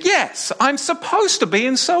antagonistic. Yes, I'm supposed to be,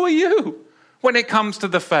 and so are you, when it comes to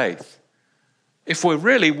the faith. If we're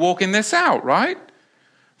really walking this out, right?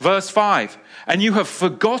 Verse 5, and you have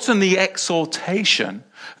forgotten the exhortation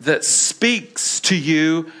that speaks to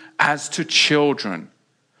you as to children.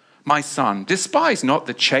 My son, despise not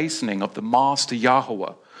the chastening of the Master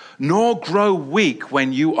Yahweh, nor grow weak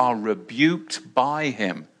when you are rebuked by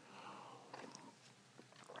him.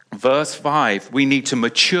 Verse 5, we need to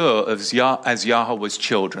mature as Yahweh's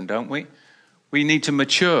children, don't we? We need to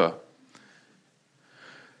mature.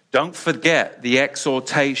 Don't forget the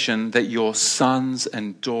exhortation that your sons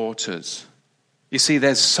and daughters. You see,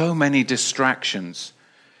 there's so many distractions,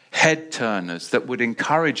 head turners that would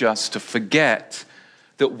encourage us to forget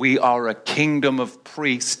that we are a kingdom of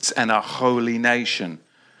priests and a holy nation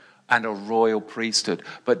and a royal priesthood.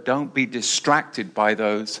 But don't be distracted by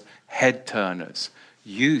those head turners.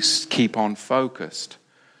 You keep on focused.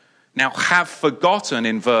 Now, have forgotten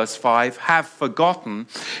in verse 5, have forgotten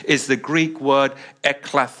is the Greek word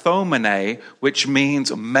eklathomene, which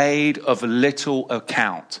means made of little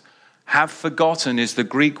account. Have forgotten is the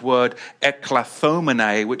Greek word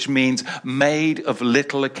eklathomene, which means made of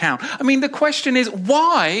little account. I mean, the question is,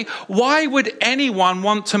 why? Why would anyone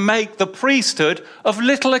want to make the priesthood of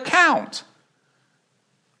little account?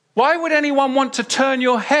 Why would anyone want to turn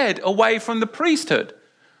your head away from the priesthood?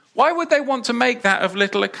 Why would they want to make that of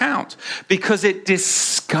little account? Because it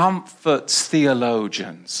discomforts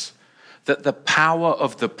theologians that the power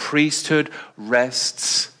of the priesthood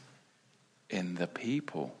rests in the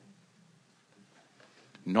people.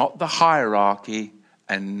 Not the hierarchy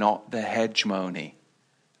and not the hegemony.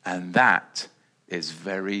 And that is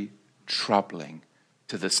very troubling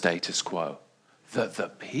to the status quo. That the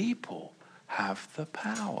people have the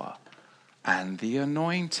power and the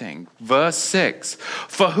anointing. Verse 6,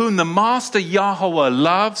 for whom the Master Yahweh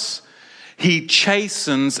loves, he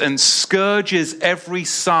chastens and scourges every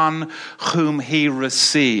son whom he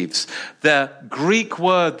receives. The Greek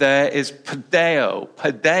word there is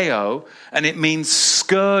padeo, and it means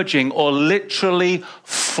scourging or literally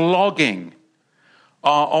flogging.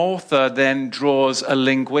 Our author then draws a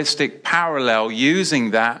linguistic parallel using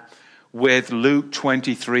that with Luke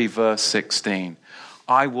 23 verse 16.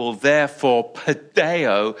 I will therefore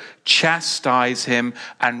padeo, chastise him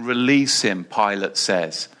and release him, Pilate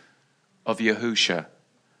says of Yahusha.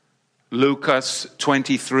 Lucas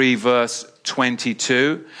 23 verse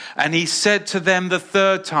 22. And he said to them the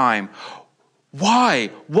third time, why?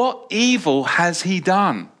 What evil has he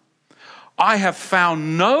done? I have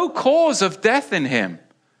found no cause of death in him.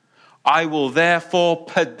 I will therefore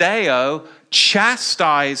padeo,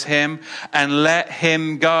 chastise him and let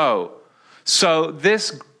him go. So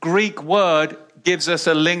this Greek word gives us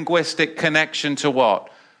a linguistic connection to what?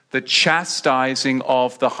 The chastising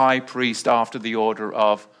of the high priest after the order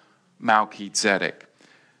of Melchizedek.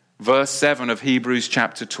 Verse 7 of Hebrews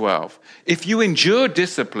chapter 12. If you endure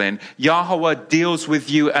discipline, Yahweh deals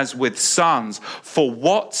with you as with sons. For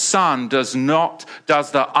what son does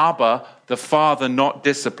the Abba, the Father, not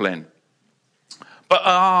discipline?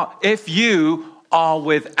 But if you are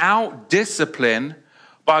without discipline,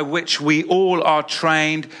 by which we all are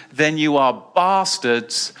trained, then you are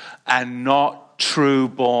bastards and not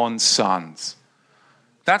true-born sons.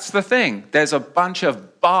 That's the thing. There's a bunch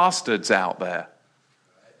of bastards out there.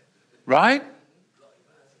 Right?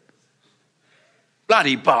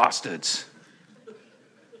 Bloody bastards.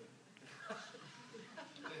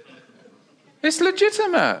 It's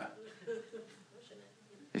legitimate.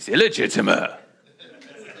 It's illegitimate.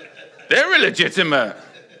 They're illegitimate.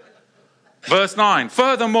 Verse 9.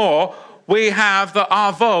 Furthermore, we have the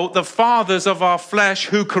Avot, the fathers of our flesh,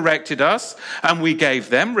 who corrected us, and we gave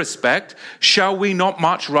them respect. Shall we not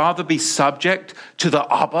much rather be subject to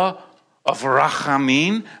the Abba of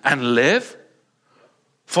Rachamim and live?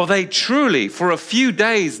 For they truly, for a few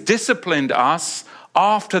days, disciplined us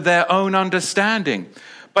after their own understanding.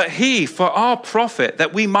 But he, for our profit,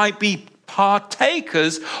 that we might be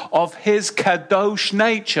partakers of his kadosh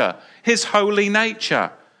nature, his holy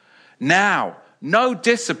nature. Now, no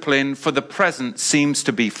discipline for the present seems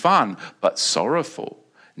to be fun, but sorrowful.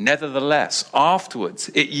 Nevertheless, afterwards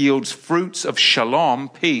it yields fruits of shalom,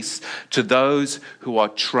 peace, to those who are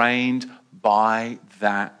trained by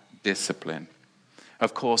that discipline.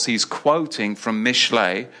 Of course, he's quoting from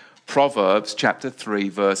Mishlei, Proverbs chapter 3,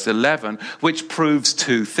 verse 11, which proves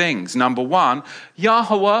two things. Number one,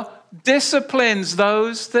 Yahweh disciplines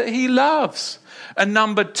those that he loves. And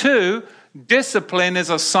number two, discipline is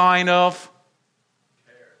a sign of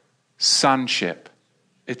sonship.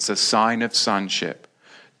 It's a sign of sonship.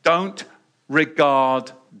 Don't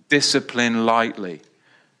regard discipline lightly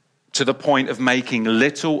to the point of making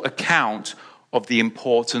little account of the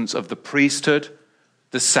importance of the priesthood,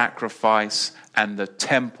 the sacrifice, and the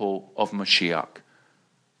temple of Mashiach.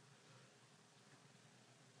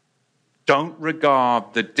 Don't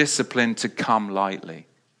regard the discipline to come lightly.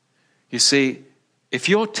 You see, if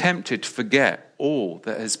you're tempted to forget all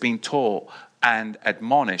that has been taught and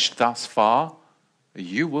admonished thus far,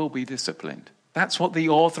 you will be disciplined. That's what the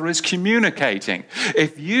author is communicating.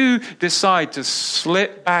 If you decide to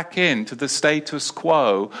slip back into the status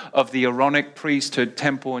quo of the Aaronic priesthood,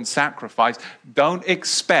 temple, and sacrifice, don't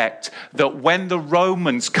expect that when the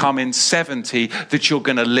Romans come in 70 that you're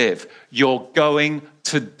going to live. You're going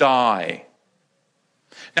to die.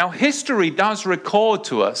 Now, history does record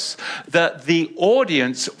to us that the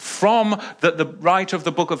audience from the writer of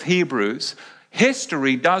the book of Hebrews,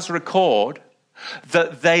 history does record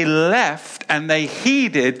that they left and they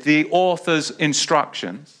heeded the author's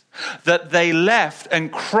instructions, that they left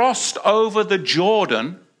and crossed over the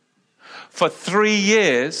Jordan for 3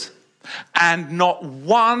 years, and not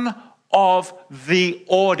one of the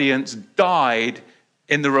audience died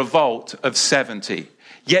in the revolt of 70.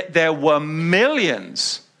 Yet there were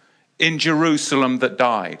millions in Jerusalem that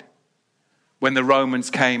died when the Romans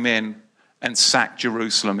came in and sacked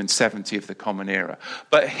Jerusalem in 70 of the Common Era.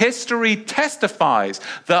 But history testifies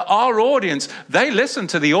that our audience, they listened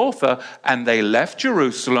to the author and they left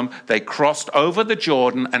Jerusalem, they crossed over the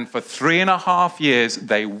Jordan, and for 3.5 years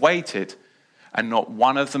they waited, and not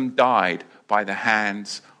one of them died by the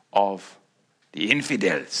hands of the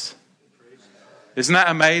infidels. Isn't that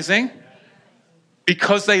amazing?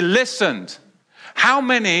 Because they listened. How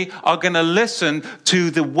many are going to listen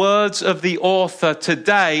to the words of the author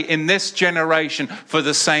today in this generation for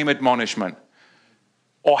the same admonishment?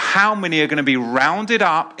 Or how many are going to be rounded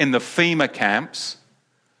up in the FEMA camps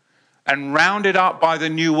and rounded up by the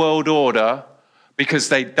New World Order because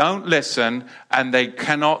they don't listen and they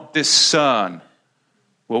cannot discern?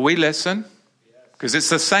 Will we listen? Because it's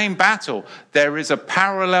the same battle. There is a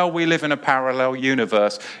parallel, we live in a parallel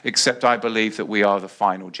universe, except I believe that we are the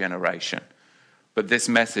final generation. But this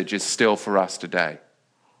message is still for us today.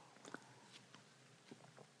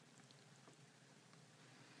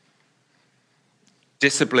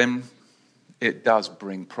 Discipline, it does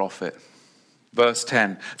bring profit. Verse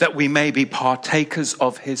 10, that we may be partakers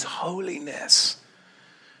of his holiness.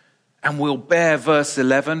 And will bear, verse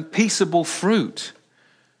 11, peaceable fruit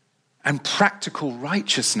and practical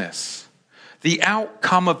righteousness. The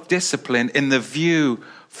outcome of discipline in the view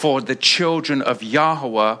for the children of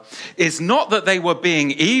Yahweh is not that they were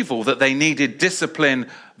being evil, that they needed discipline,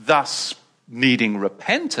 thus needing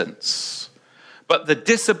repentance. But the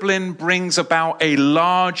discipline brings about a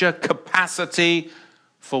larger capacity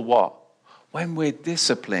for what? When we're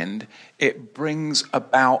disciplined, it brings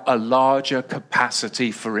about a larger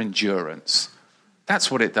capacity for endurance. That's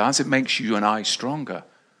what it does. It makes you and I stronger.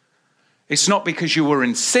 It's not because you were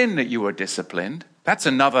in sin that you were disciplined. That's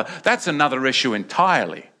another issue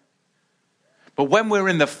entirely. But when we're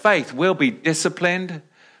in the faith, we'll be disciplined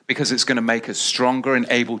because it's going to make us stronger and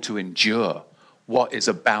able to endure what is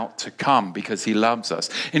about to come because he loves us.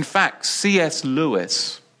 In fact, C.S.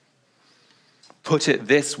 Lewis put it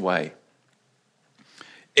this way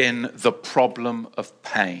in The Problem of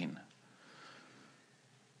Pain.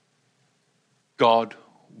 God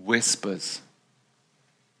whispers.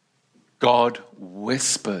 God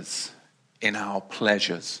whispers in our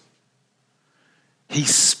pleasures. He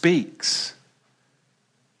speaks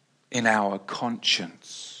in our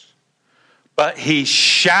conscience. But he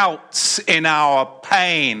shouts in our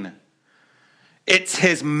pain. It's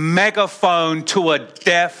his megaphone to a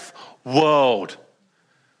deaf world.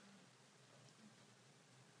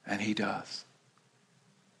 And he does.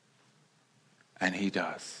 And he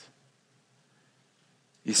does.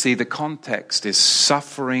 You see, the context is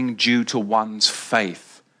suffering due to one's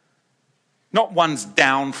faith. Not one's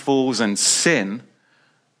downfalls and sin,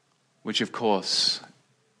 which of course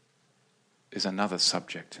is another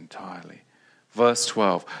subject entirely. Verse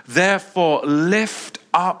 12, therefore lift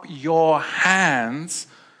up your hands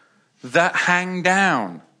that hang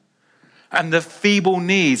down and the feeble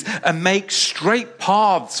knees, and make straight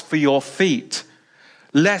paths for your feet,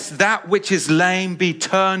 lest that which is lame be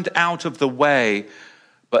turned out of the way,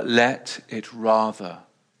 but let it rather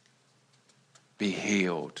be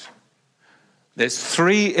healed. There's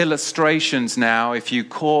 3 illustrations now, if you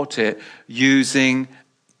caught it, using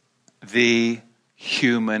the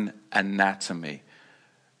human anatomy.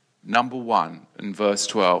 Number 1, in verse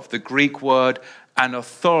 12, the Greek word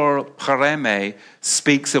anathopareme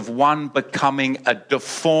speaks of one becoming a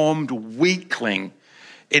deformed weakling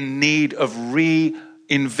in need of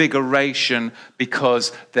reinvigoration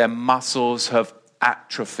because their muscles have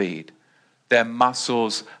atrophied. Their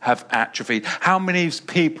muscles have atrophied. How many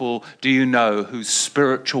people do you know whose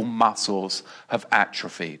spiritual muscles have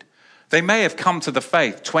atrophied? They may have come to the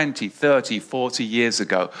faith 20, 30, 40 years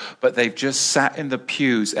ago, but they've just sat in the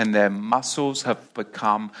pews and their muscles have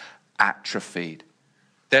become atrophied.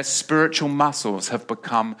 Their spiritual muscles have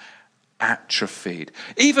become atrophied.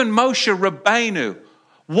 Even Moshe Rabbeinu,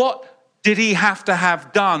 what did he have to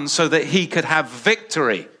have done so that he could have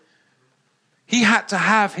victory? He had to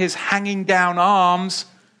have his hanging down arms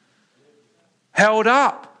held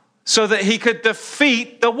up so that he could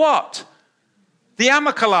defeat the what? The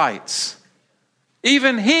Amalekites.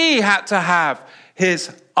 Even he had to have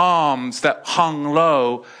his arms that hung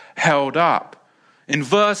low held up. In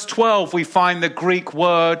verse 12, we find the Greek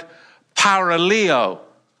word paraleo,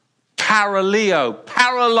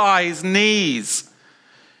 paralyzed knees,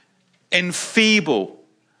 enfeeble.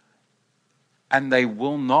 And they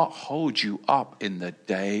will not hold you up in the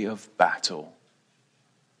day of battle.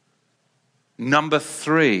 Number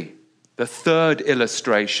 3, the third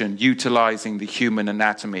illustration utilizing the human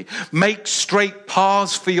anatomy. Make straight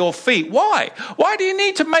paths for your feet. Why? Why do you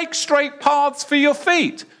need to make straight paths for your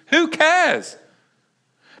feet? Who cares?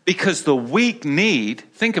 Because the weak-kneed,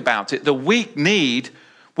 think about it, the weak-kneed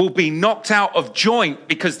will be knocked out of joint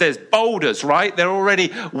because there's boulders, right? They're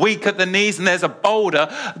already weak at the knees and there's a boulder.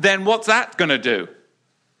 Then what's that going to do?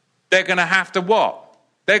 They're going to have to what?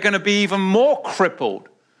 They're going to be even more crippled.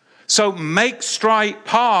 So make straight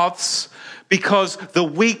paths because the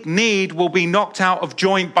weak-kneed will be knocked out of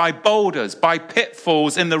joint by boulders, by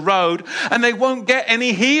pitfalls in the road, and they won't get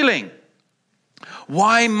any healing.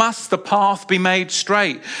 Why must the path be made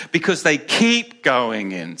straight? Because they keep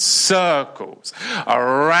going in circles,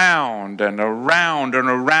 around and around and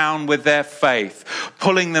around with their faith,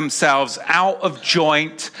 pulling themselves out of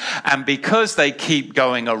joint. And because they keep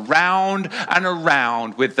going around and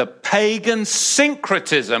around with the pagan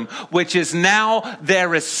syncretism, which is now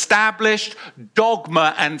their established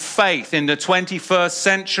dogma and faith in the 21st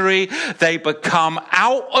century, they become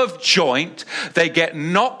out of joint. They get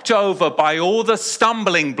knocked over by all the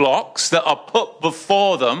stumbling blocks that are put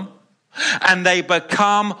before them, and they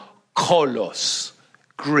become kolos,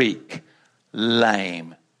 Greek,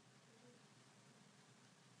 lame.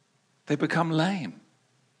 They become lame.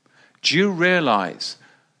 Do you realize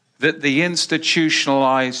that the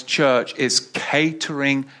institutionalized church is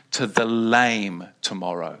catering to the lame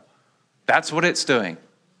tomorrow? That's what it's doing.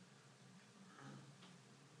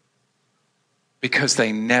 Because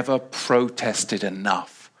they never protested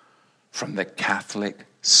enough from the Catholic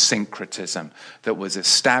syncretism that was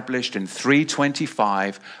established in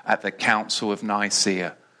 325 at the Council of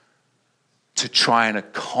Nicaea to try and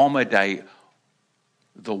accommodate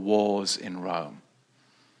the wars in Rome.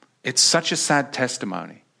 It's such a sad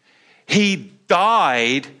testimony. He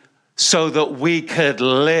died so that we could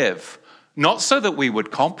live, not so that we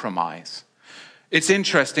would compromise. It's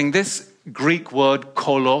interesting, this Greek word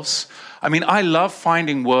kolos, I mean, I love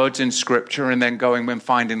finding words in Scripture and then going and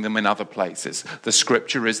finding them in other places. The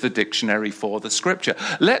Scripture is the dictionary for the Scripture.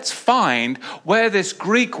 Let's find where this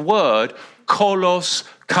Greek word kolos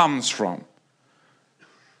comes from.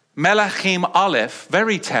 Melachim Aleph,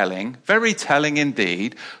 very telling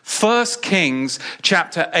indeed. 1 Kings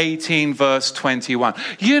chapter 18 verse 21.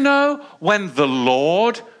 You know when the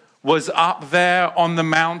Lord was up there on the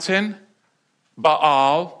mountain,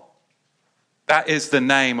 Baal, that is the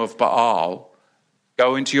name of Baal.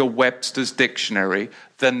 Go into your Webster's dictionary.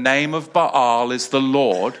 The name of Baal is the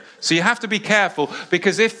Lord. So you have to be careful,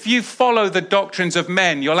 because if you follow the doctrines of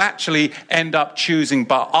men, you'll actually end up choosing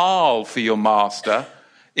Baal for your master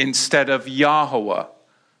instead of Yahweh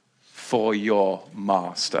for your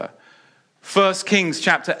master. 1 Kings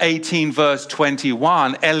chapter 18 verse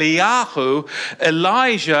 21, Elijah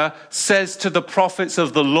says to the prophets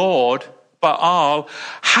of the Lord, Baal,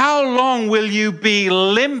 how long will you be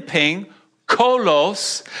limping,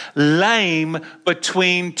 kolos, lame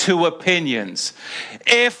between two opinions?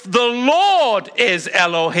 If the Lord is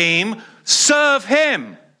Elohim, serve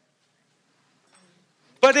him.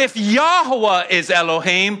 But if Yahweh is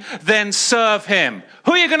Elohim, then serve him.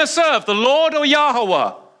 Who are you going to serve, the Lord or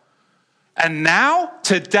Yahweh? And now,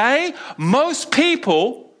 today, most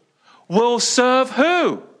people will serve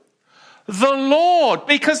who? The Lord,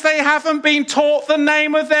 because they haven't been taught the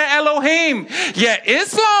name of their Elohim. Yet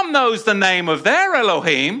Islam knows the name of their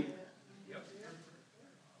Elohim.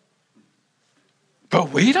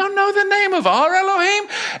 But we don't know the name of our Elohim.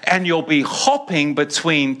 And you'll be hopping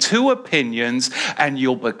between two opinions and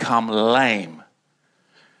you'll become lame.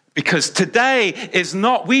 Because today is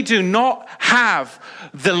not, we do not have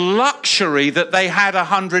the luxury that they had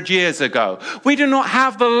 100 years ago. We do not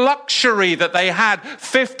have the luxury that they had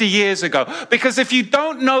 50 years ago. Because if you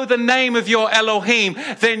don't know the name of your Elohim,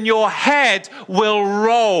 then your head will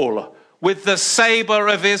roll with the saber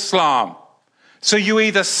of Islam. So you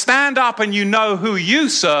either stand up and you know who you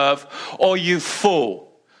serve, or you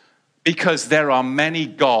fall. Because there are many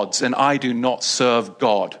gods and I do not serve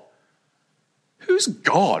God. Who's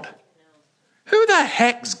God? Who the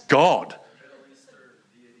heck's God?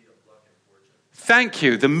 Thank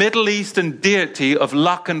you. The Middle Eastern deity of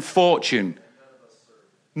luck and fortune.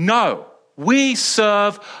 No, we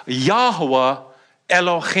serve Yahweh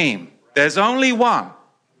Elohim. There's only one.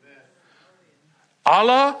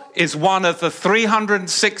 Allah is one of the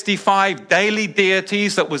 365 daily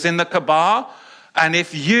deities that was in the Kaaba. And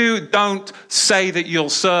if you don't say that you'll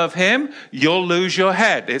serve him, you'll lose your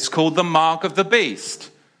head. It's called the mark of the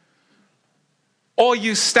beast. Or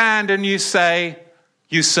you stand and you say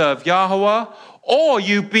you serve Yahweh, or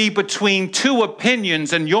you be between two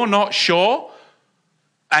opinions and you're not sure,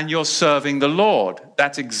 and you're serving the Lord.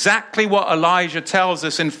 That's exactly what Elijah tells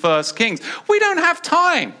us in 1 Kings. We don't have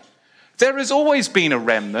time. There has always been a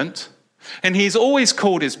remnant, and he's always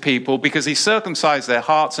called his people because he circumcised their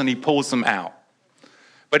hearts and he pulls them out.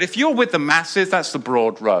 But if you're with the masses, that's the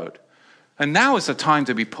broad road. And now is the time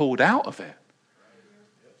to be pulled out of it.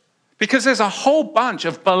 Because there's a whole bunch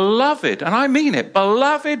of beloved, and I mean it,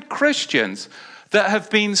 beloved Christians that have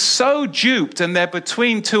been so duped and they're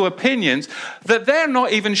between two opinions that they're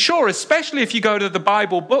not even sure, especially if you go to the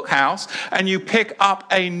Bible Book House and you pick up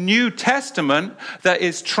a New Testament that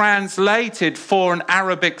is translated for an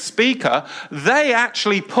Arabic speaker. They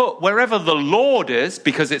actually put wherever the Lord is,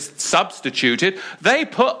 because it's substituted, they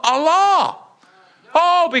put Allah.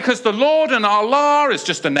 Oh, because the Lord and Allah is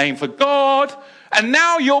just a name for God. And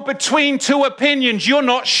now you're between two opinions. You're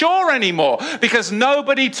not sure anymore because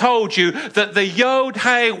nobody told you that the Yod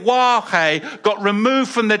He Wah He got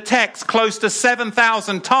removed from the text close to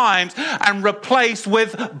 7,000 times and replaced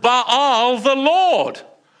with Baal the Lord.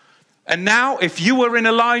 And now if you were in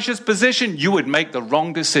Elijah's position, you would make the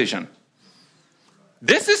wrong decision.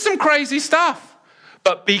 This is some crazy stuff.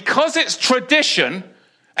 But because it's tradition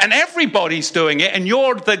and everybody's doing it and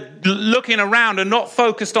you're looking around and not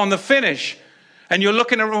focused on the finish, and you're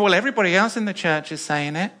looking around, well, everybody else in the church is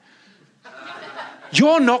saying it.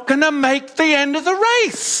 You're not going to make the end of the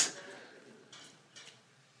race.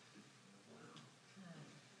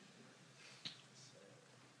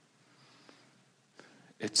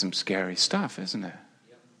 It's some scary stuff, isn't it?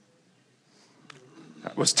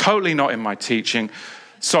 That was totally not in my teaching.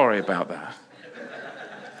 Sorry about that.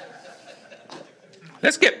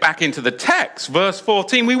 Let's get back into the text. Verse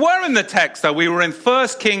 14. We were in the text, though. We were in 1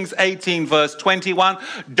 Kings 18, verse 21.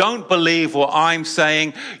 Don't believe what I'm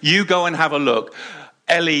saying. You go and have a look.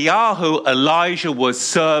 Elijah was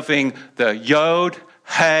serving the Yod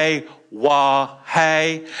He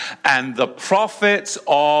Wah-hey, and the prophets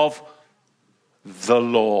of the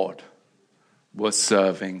Lord were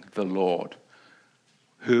serving the Lord.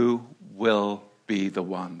 Who will be the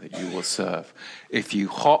one that you will serve? If you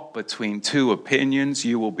hop between two opinions,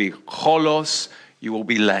 you will be cholos, you will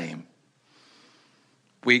be lame,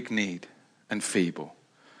 weak-kneed, and feeble.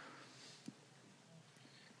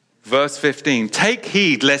 Verse 15, take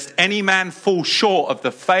heed lest any man fall short of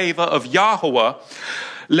the favor of Yahweh,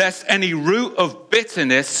 lest any root of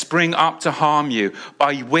bitterness spring up to harm you,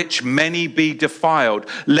 by which many be defiled,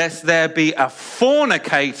 lest there be a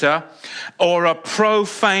fornicator or a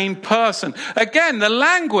profane person. Again, the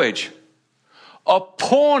language, a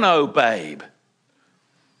porno babe.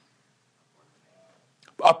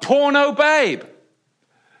 A porno babe.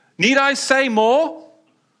 Need I say more?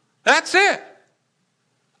 That's it.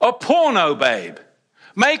 A porno babe.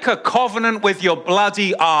 Make a covenant with your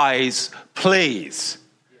bloody eyes, please.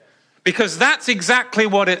 Because that's exactly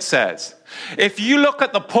what it says. If you look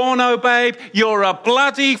at the porno babe, you're a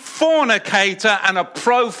bloody fornicator and a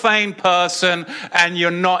profane person, and you're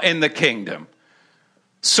not in the kingdom.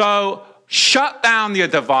 So shut down your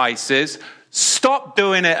devices. Stop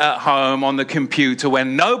doing it at home on the computer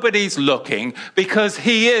when nobody's looking, because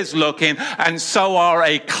he is looking, and so are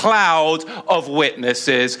a cloud of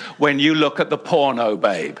witnesses when you look at the porno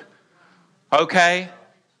babe. Okay?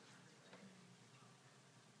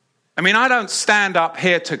 I mean, I don't stand up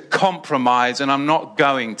here to compromise, and I'm not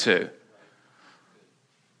going to,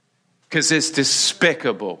 because it's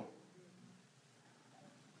despicable.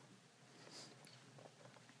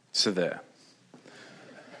 So there.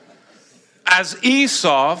 As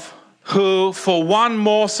Esau, who for one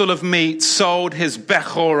morsel of meat sold his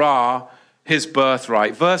Bechorah, his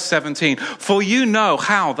birthright. Verse 17, for you know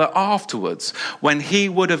how that afterwards, when he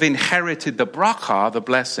would have inherited the bracha, the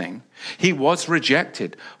blessing, he was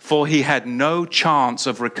rejected, for he had no chance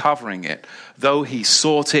of recovering it, though he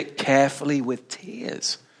sought it carefully with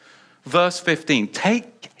tears. Verse 15,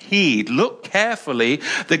 take heed, look carefully.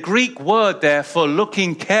 The Greek word there for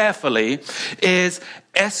looking carefully is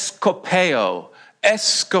eskopeo,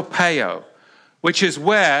 which is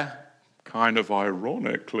where, kind of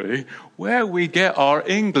ironically, where we get our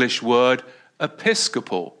English word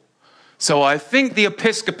episcopal. So I think the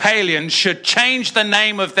Episcopalians should change the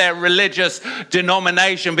name of their religious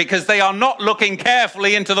denomination, because they are not looking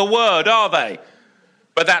carefully into the word, are they?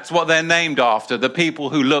 But that's what they're named after. The people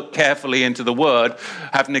who look carefully into the word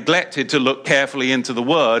have neglected to look carefully into the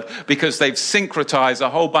word, because they've syncretized a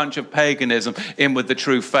whole bunch of paganism in with the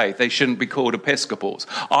true faith. They shouldn't be called Episcopals.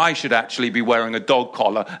 I should actually be wearing a dog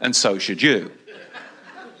collar, and so should you.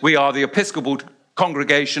 We are the Episcopal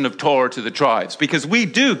congregation of Torah to the tribes, because we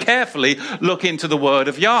do carefully look into the word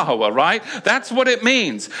of Yahweh, right? That's what it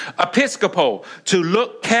means. Episcopal, to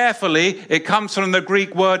look carefully. It comes from the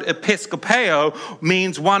Greek word episkopeo,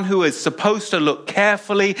 means one who is supposed to look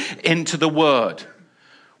carefully into the word.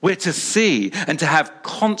 We're to see and to have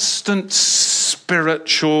constant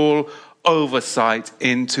spiritual oversight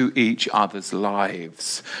into each other's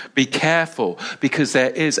lives. Be careful, because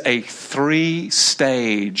there is a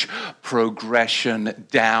 3-stage progression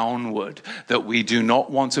downward that we do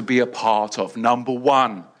not want to be a part of. Number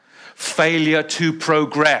 1, failure to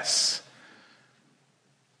progress.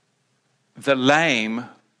 The lame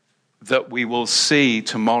that we will see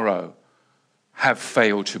tomorrow have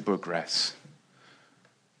failed to progress.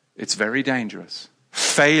 It's very dangerous.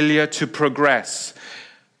 Failure to progress.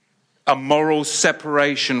 A moral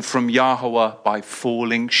separation from Yahweh by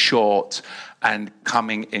falling short and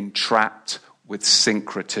coming entrapped with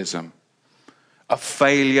syncretism. A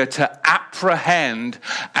failure to apprehend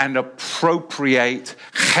and appropriate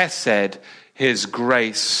chesed, his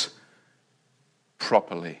grace,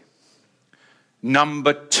 properly.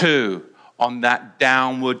 Number 2, on that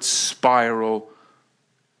downward spiral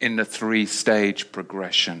in the 3-stage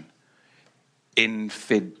progression,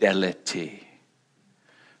 infidelity.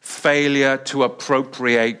 Failure to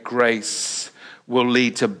appropriate grace will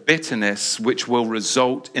lead to bitterness, which will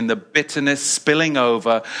result in the bitterness spilling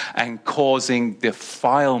over and causing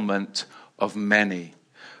defilement of many.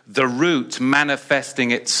 The root manifesting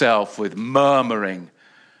itself with murmuring,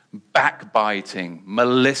 backbiting,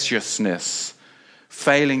 maliciousness,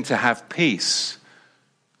 failing to have peace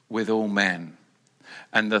with all men.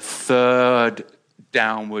 And the 3rd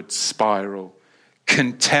downward spiral,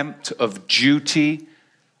 contempt of duty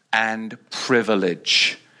and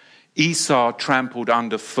privilege. Esau trampled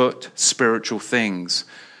underfoot spiritual things,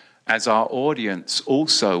 as our audience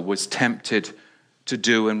also was tempted to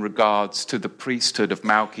do in regards to the priesthood of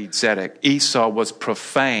Melchizedek. Esau was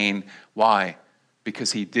profane. Why?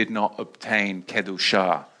 Because he did not obtain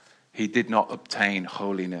kedushah. he did not obtain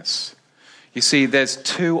holiness. You see, there's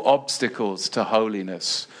two obstacles to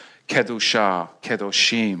holiness. Kedushah,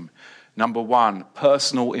 kedoshim. Number one,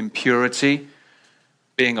 personal impurity,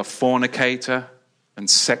 being a fornicator and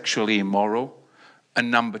sexually immoral.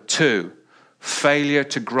 And number two, failure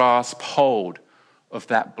to grasp hold of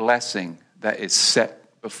that blessing that is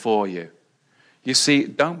set before you. You see,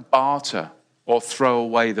 don't barter or throw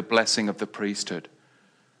away the blessing of the priesthood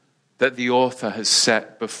that the author has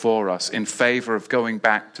set before us in favor of going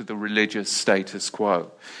back to the religious status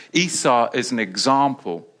quo. Esau is an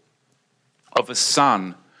example of a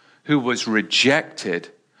son who was rejected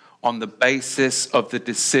on the basis of the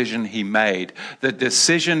decision he made. The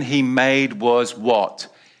decision he made was what?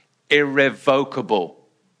 Irrevocable.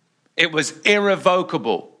 It was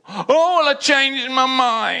irrevocable. Oh, I changed my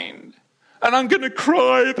mind. And I'm going to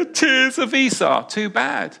cry the tears of Esau. Too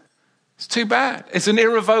bad. It's too bad. It's an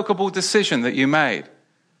irrevocable decision that you made.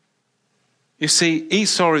 You see,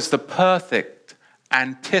 Esau is the perfect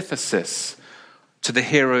antithesis to the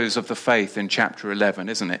heroes of the faith in chapter 11,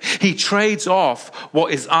 isn't it? He trades off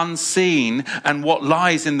what is unseen and what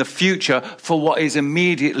lies in the future for what is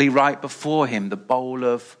immediately right before him, the bowl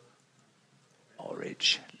of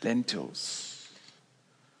porridge, lentils.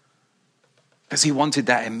 Because he wanted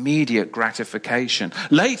that immediate gratification.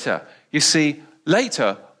 Later,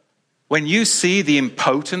 when you see the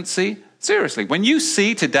impotency, seriously, when you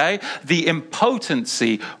see today the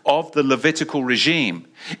impotency of the Levitical regime,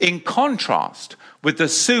 in contrast with the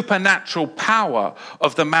supernatural power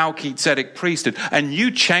of the Melchizedek priesthood, and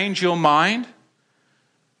you change your mind,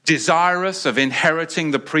 desirous of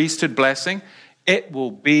inheriting the priesthood blessing, it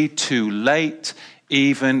will be too late,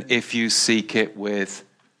 even if you seek it with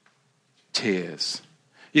tears.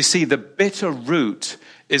 You see, the bitter root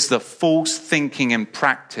is the false thinking and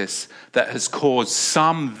practice that has caused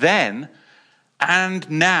some then and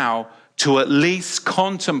now to at least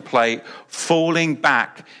contemplate falling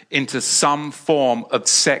back into some form of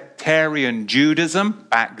sectarian Judaism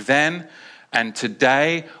back then. And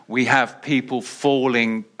today we have people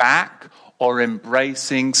falling back or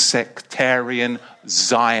embracing sectarian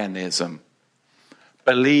Zionism,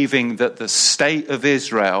 believing that the state of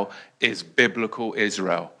Israel is biblical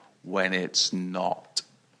Israel when it's not.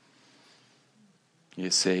 You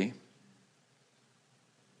see?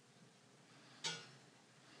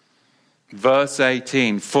 Verse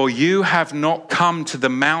 18, for you have not come to the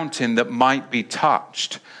mountain that might be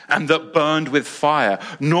touched and that burned with fire,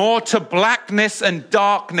 nor to blackness and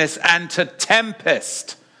darkness and to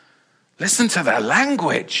tempest. Listen to the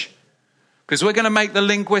language, because we're going to make the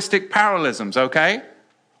linguistic parallelisms, okay?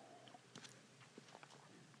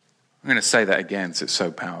 I'm going to say that again, so it's so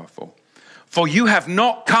powerful. For you have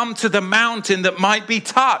not come to the mountain that might be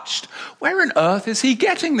touched. Where on earth is he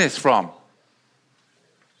getting this from?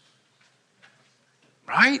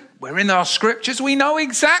 Right? We're in our scriptures. We know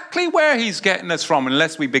exactly where he's getting us from,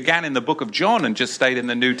 unless we began in the book of John and just stayed in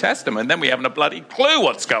the New Testament. Then we haven't a bloody clue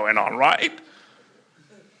what's going on, right?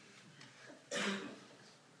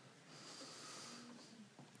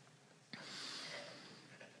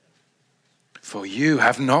 For you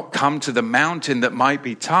have not come to the mountain that might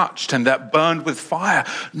be touched and that burned with fire,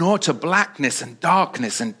 nor to blackness and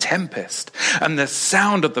darkness and tempest, and the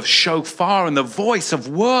sound of the shofar and the voice of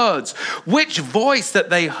words, which voice that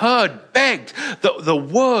they heard begged that the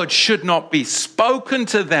word should not be spoken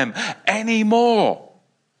to them anymore.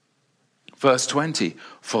 Verse 20,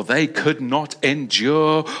 for they could not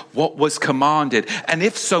endure what was commanded, and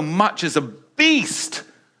if so much as a beast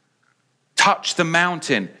touched the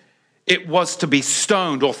mountain, it was to be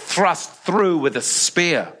stoned or thrust through with a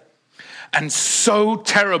spear. And so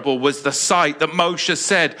terrible was the sight that Moshe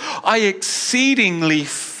said, I exceedingly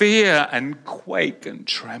fear and quake and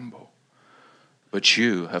tremble. But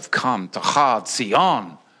you have come to Har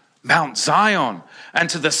Zion, Mount Zion, and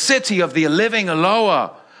to the city of the living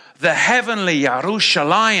Eloah, the heavenly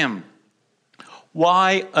Yerushalayim.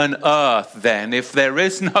 Why on earth then, if there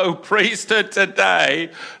is no priesthood today,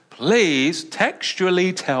 please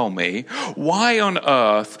textually tell me why on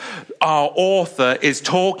earth our author is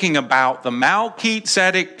talking about the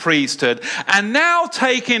Melchizedek priesthood and now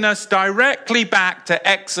taking us directly back to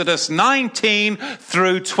Exodus 19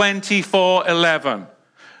 through 24:11.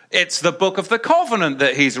 It's the book of the covenant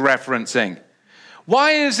that he's referencing.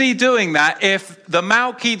 Why is he doing that if the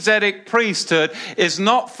Melchizedek priesthood is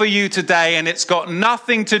not for you today and it's got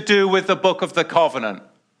nothing to do with the book of the covenant?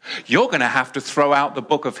 You're going to have to throw out the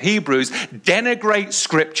book of Hebrews, denigrate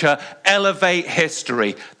scripture, elevate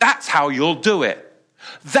history. That's how you'll do it.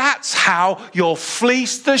 That's how you'll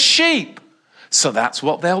fleece the sheep. So that's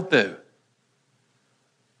what they'll do.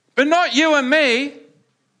 But not you and me.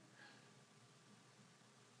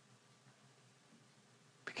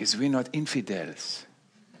 Because we're not infidels.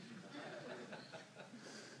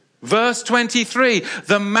 Verse 23,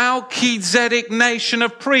 the Melchizedek nation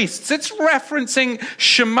of priests. It's referencing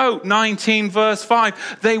Shemot 19 verse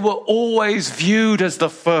 5. They were always viewed as the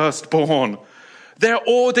firstborn. Their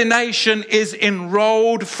ordination is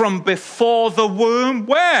enrolled from before the womb.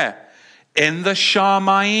 Where? In the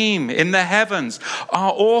Shamayim, in the heavens.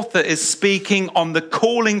 Our author is speaking on the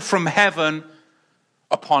calling from heaven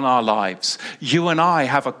upon our lives. You and I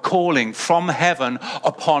have a calling from heaven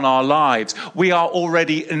upon our lives. We are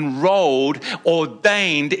already enrolled,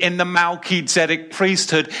 ordained in the Melchizedek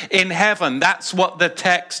priesthood in heaven. That's what the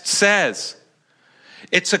text says.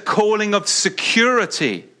 It's a calling of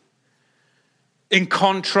security, in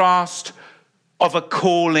contrast of a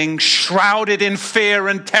calling shrouded in fear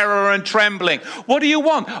and terror and trembling. What do you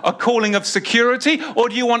want? A calling of security? Or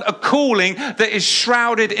do you want a calling that is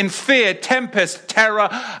shrouded in fear, tempest, terror,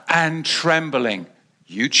 and trembling?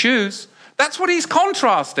 You choose. That's what he's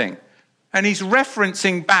contrasting. And he's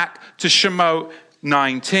referencing back to Shemot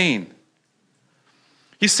 19.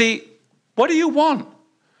 You see, what do you want?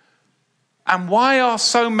 And why are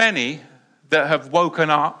so many that have woken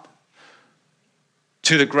up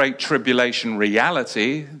to the great tribulation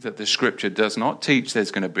reality that the scripture does not teach there's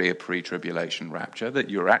going to be a pre-tribulation rapture, that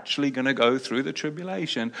you're actually going to go through the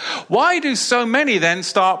tribulation? Why do so many then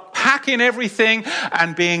start packing everything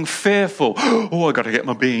and being fearful? Oh, I've got to get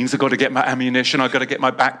my beans, I've got to get my ammunition, I've got to get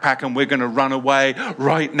my backpack, and we're going to run away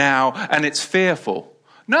right now, and it's fearful.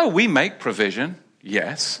 No, we make provision,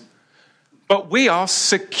 yes. But we are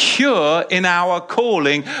secure in our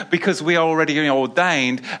calling because we are already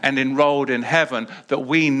ordained and enrolled in heaven, that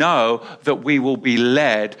we know that we will be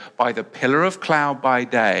led by the pillar of cloud by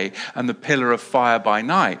day and the pillar of fire by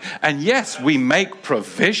night. And yes, we make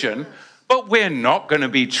provision, but we're not going to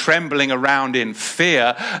be trembling around in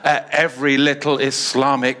fear at every little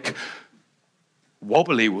Islamic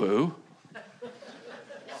wobbly-woo.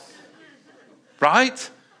 Right?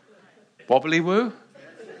 Wobbly-woo?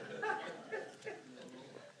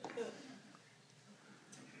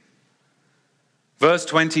 Verse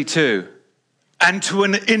 22, and to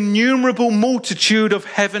an innumerable multitude of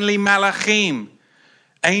heavenly malachim,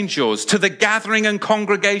 angels, to the gathering and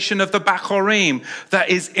congregation of the Bachorim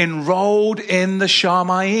that is enrolled in the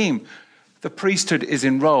Shamayim. The priesthood is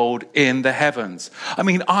enrolled in the heavens. I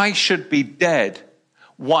mean, I should be dead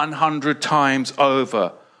 100 times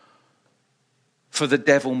over for the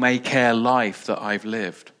devil may care life that I've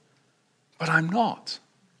lived. But I'm not.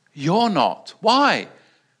 You're not. Why?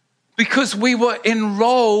 Because we were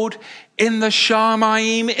enrolled in the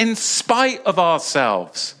Shamayim in spite of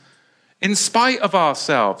ourselves. In spite of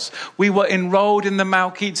ourselves. We were enrolled in the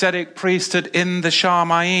Melchizedek priesthood in the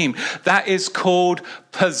Shamayim. That is called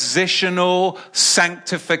positional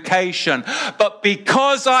sanctification. But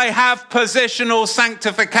because I have positional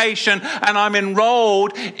sanctification and I'm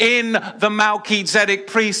enrolled in the Melchizedek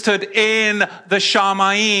priesthood in the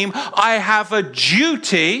Shamayim, I have a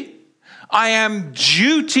duty. I am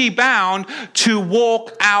duty bound to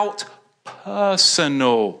walk out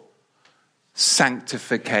personal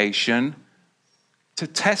sanctification to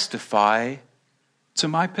testify to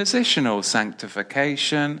my positional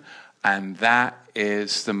sanctification, and that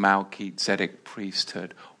is the Melchizedek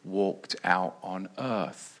priesthood walked out on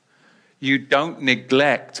earth. You don't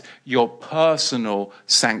neglect your personal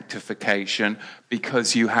sanctification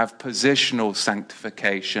because you have positional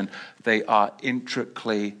sanctification. They are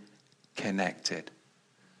intricately connected.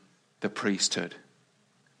 The priesthood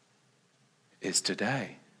is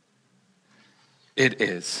today. It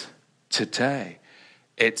is today.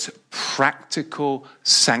 It's practical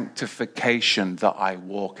sanctification that I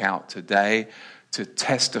walk out today to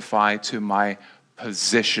testify to my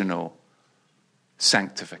positional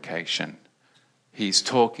sanctification. He's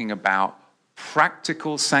talking about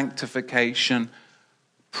practical sanctification,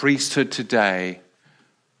 priesthood today,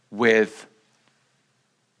 with,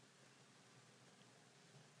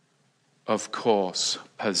 of course,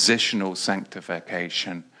 positional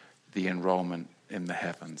sanctification, the enrollment in the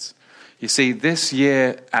heavens. You see, this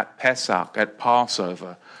year at Pesach, at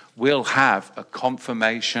Passover, we'll have a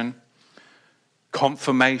confirmation.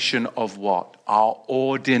 Confirmation of what? Our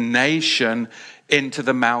ordination into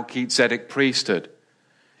the Melchizedek priesthood.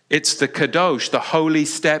 It's the kadosh, the holy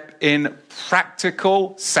step in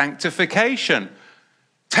practical sanctification,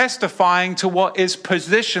 testifying to what is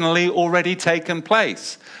positionally already taken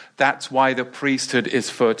place. That's why the priesthood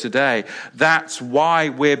is for today. That's why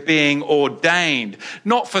we're being ordained,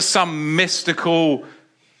 not for some mystical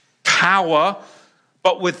power,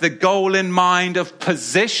 but with the goal in mind of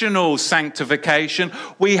positional sanctification,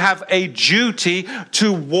 we have a duty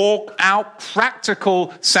to walk out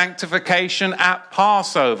practical sanctification at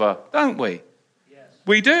Passover, don't we? Yes.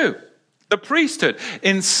 We do. The priesthood,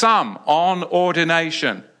 in some, on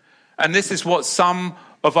ordination. And this is what some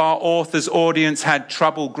of our author's audience had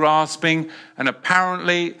trouble grasping, and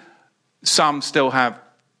apparently some still have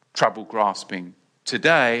trouble grasping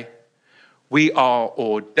today. We are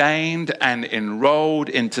ordained and enrolled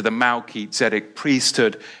into the Melchizedek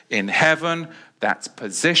priesthood in heaven. That's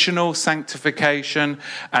positional sanctification.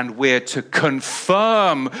 And we're to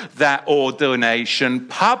confirm that ordination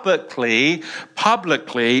publicly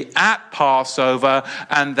at Passover.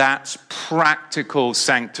 And that's practical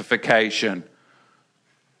sanctification.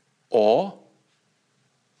 Or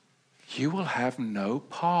you will have no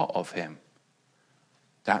part of him.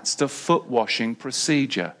 That's the foot washing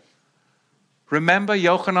procedure. Remember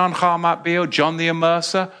Yochanan Har-Matbil, John the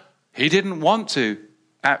Immerser? He didn't want to,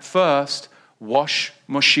 at first, wash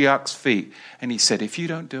Moshiach's feet. And he said, if you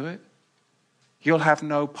don't do it, you'll have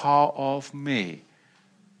no part of me,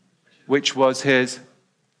 which was his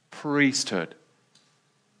priesthood.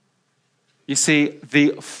 You see,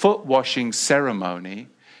 the foot washing ceremony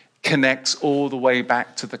connects all the way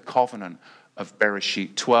back to the covenant of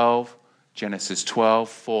Bereshit 12, Genesis 12,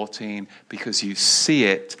 14, because you see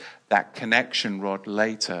it, that connection rod,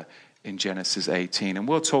 later in Genesis 18. And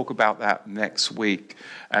we'll talk about that next week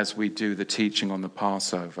as we do the teaching on the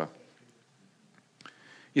Passover.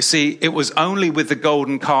 You see, it was only with the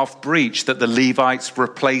golden calf breach that the Levites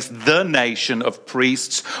replaced the nation of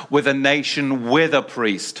priests with a nation with a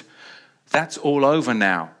priest. That's all over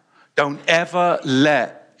now. Don't ever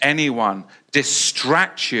let anyone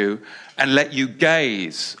distract you and let you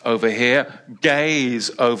gaze over here, gaze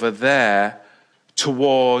over there,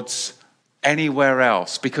 towards anywhere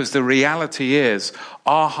else. Because the reality is,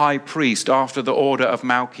 our high priest, after the order of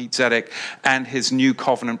Melchizedek, and his new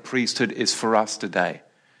covenant priesthood is for us today.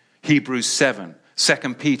 Hebrews 7, 2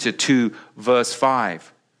 Peter 2, verse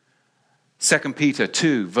 5, 2 Peter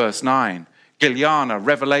 2, verse 9, Giliana,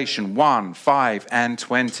 Revelation 1, 5, and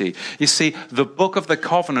 20. You see, the book of the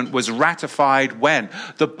covenant was ratified when?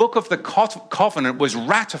 The book of the covenant was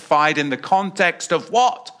ratified in the context of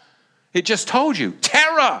what? It just told you,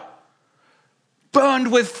 terror,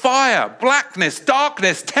 burned with fire, blackness,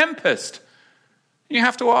 darkness, tempest. You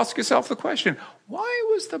have to ask yourself the question, why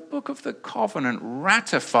was the book of the covenant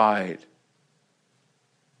ratified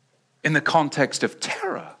in the context of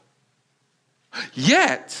terror?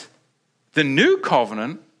 Yet, the new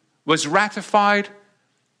covenant was ratified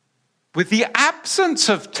with the absence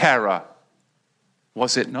of terror.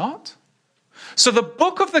 Was it not? So the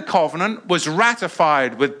book of the covenant was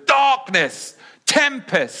ratified with darkness,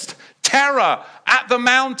 tempest, terror at the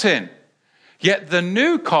mountain. Yet the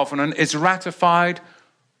new covenant is ratified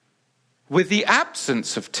with the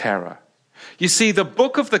absence of terror. You see, the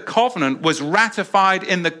book of the covenant was ratified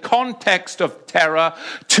in the context of terror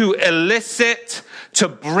to elicit, to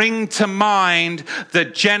bring to mind the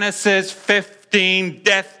Genesis 15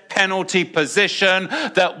 death penalty position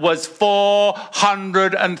that was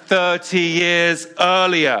 430 years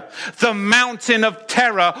earlier. The mountain of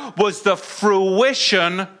terror was the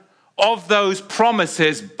fruition of those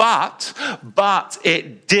promises, but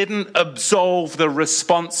it didn't absolve the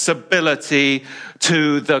responsibility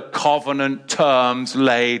to the covenant terms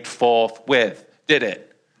laid forth with, did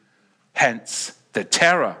it? Hence the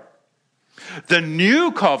terror. The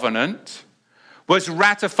new covenant was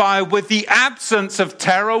ratified with the absence of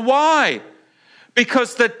terror. Why?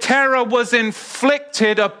 Because the terror was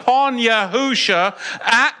inflicted upon Yahusha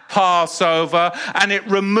at Passover, and it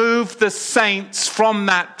removed the saints from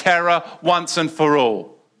that terror once and for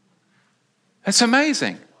all. It's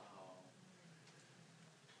amazing.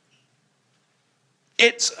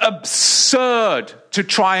 It's absurd to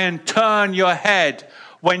try and turn your head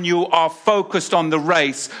when you are focused on the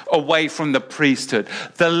race away from the priesthood.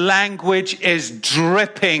 The language is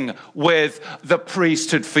dripping with the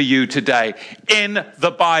priesthood for you today in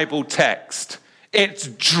the Bible text. It's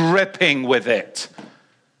dripping with it.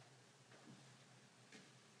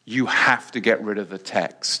 You have to get rid of the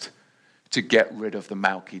text to get rid of the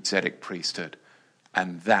Melchizedek priesthood.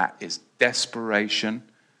 And that is desperation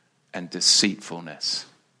and deceitfulness.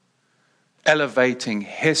 Elevating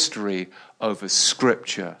history over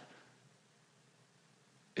Scripture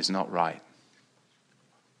is not right.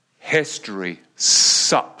 History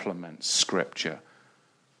supplements Scripture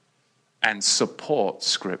and supports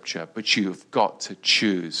Scripture, but you've got to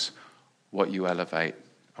choose what you elevate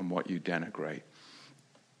and what you denigrate.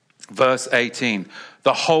 Verse 18,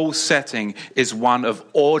 the whole setting is one of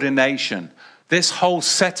ordination. This whole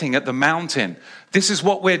setting at the mountain. This is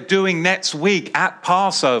what we're doing next week at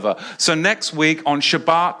Passover. So next week on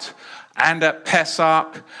Shabbat and at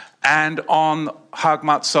Pesach and on Hag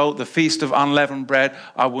Matzot, the Feast of Unleavened Bread,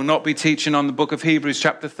 I will not be teaching on the book of Hebrews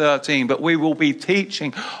chapter 13, but we will be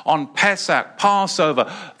teaching on Pesach, Passover,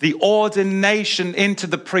 the ordination into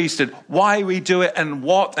the priesthood, why we do it and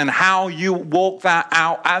what and how you walk that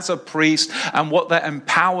out as a priest and what that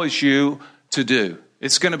empowers you to do.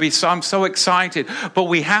 It's going to be so, I'm so excited. But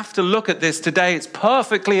we have to look at this today. It's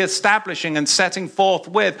perfectly establishing and setting forth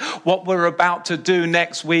with what we're about to do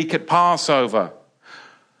next week at Passover.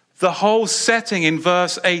 The whole setting in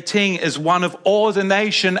verse 18 is one of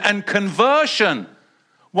ordination and conversion.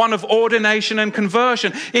 One of ordination and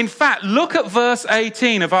conversion. In fact, look at verse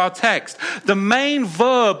 18 of our text. The main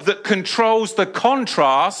verb that controls the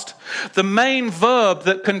contrast,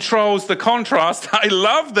 I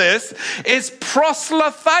love this, is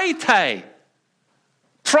proselythete.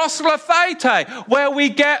 Proselythete, where we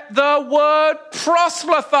get the word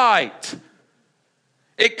proselyte.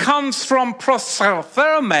 It comes from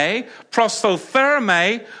prosopherme,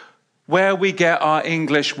 where we get our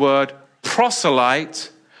English word proselyte,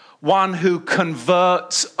 one who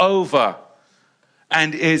converts over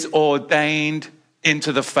and is ordained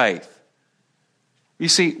into the faith. You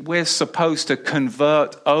see, we're supposed to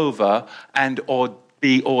convert over and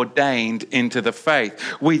be ordained into the faith.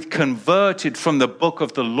 We've converted from the book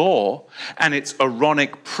of the law and its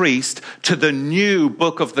Aaronic priest to the new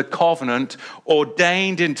book of the covenant,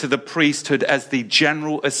 ordained into the priesthood as the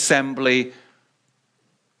general assembly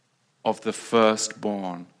of the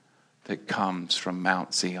firstborn that comes from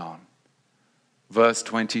Mount Zion. Verse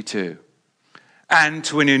 22. And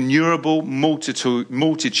to an innumerable multitude,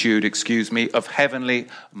 of heavenly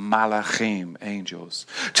malachim, angels,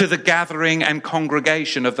 to the gathering and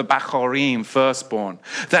congregation of the Bachorim, firstborn,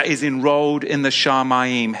 that is enrolled in the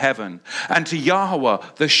Shamayim, heaven, and to Yahweh,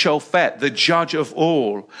 the Shofet, the judge of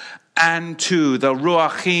all, and to the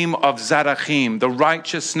Ruachim of Zadachim, the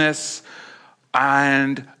righteousness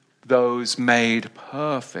and those made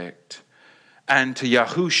perfect, and to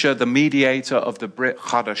Yahusha, the mediator of the Brit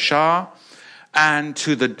Chadashah, and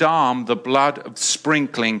to the dam, the blood of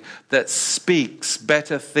sprinkling that speaks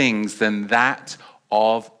better things than that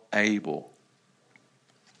of Abel.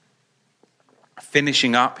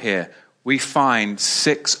 Finishing up here, we find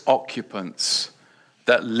 6 occupants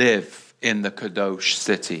that live in the Kadosh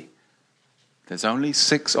city. There's only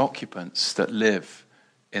 6 occupants that live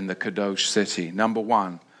in the Kadosh city. Number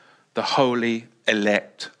 1, the holy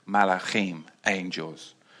elect malachim,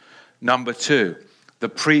 angels. Number 2, the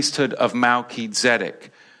priesthood of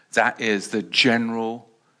Melchizedek, that is the general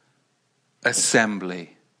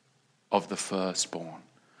assembly of the firstborn.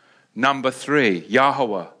 Number 3,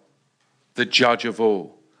 Yahweh, the judge of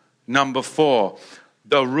all. Number 4,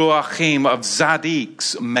 the Ruachim of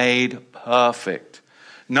Zaddiks made perfect.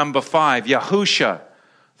 Number 5, Yahusha,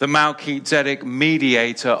 the Melchizedek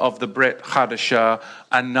mediator of the Brit Chadashah.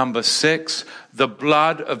 And number 6, the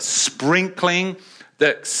blood of sprinkling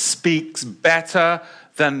that speaks better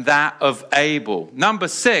than that of Abel. Number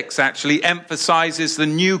 6 actually emphasizes the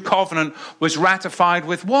new covenant was ratified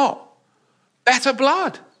with what? Better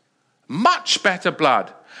blood. Much better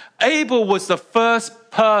blood. Abel was the first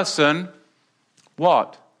person,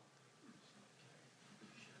 what?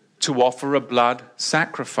 To offer a blood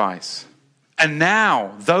sacrifice. And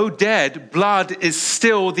now, though dead, blood is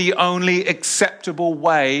still the only acceptable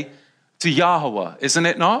way to Yahweh, isn't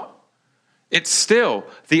it not? It's still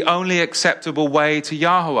the only acceptable way to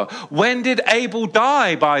Yahweh. When did Abel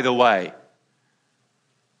die, by the way?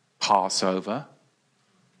 Passover.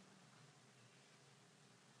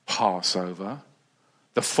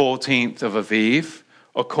 The 14th of Aviv,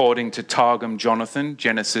 according to Targum Jonathan,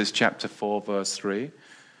 Genesis chapter 4, verse 3.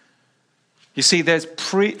 You see, there's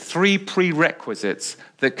 3 prerequisites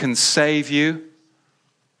that can save you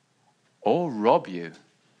or rob you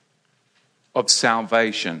of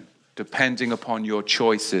salvation, depending upon your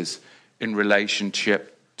choices in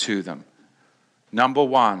relationship to them. Number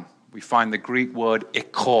 1, we find the Greek word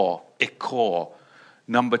ikor.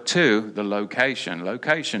 Number 2, the location.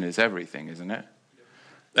 Location is everything, isn't it?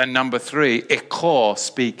 And number 3, ikor,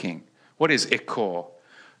 speaking. What is ikor?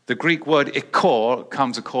 The Greek word ikor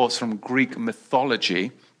comes, of course, from Greek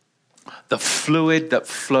mythology, the fluid that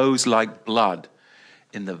flows like blood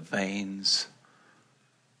in the veins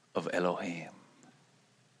of Elohim.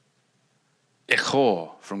 Ichor,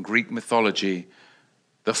 from Greek mythology,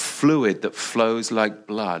 the fluid that flows like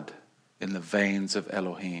blood in the veins of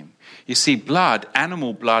Elohim. You see, blood,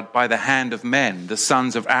 animal blood by the hand of men, the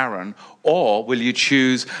sons of Aaron, or will you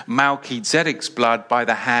choose Melchizedek's blood by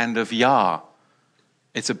the hand of Yah,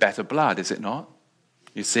 It's a better blood, is it not?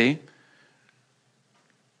 You see?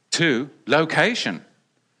 2, location.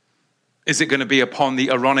 Is it going to be upon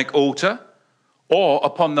the Aaronic altar or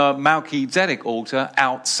upon the Melchizedek altar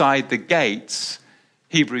outside the gates,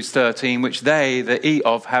 Hebrews 13, which they that eat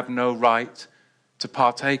of have no right to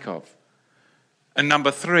partake of? And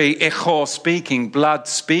number 3, ichor speaking, blood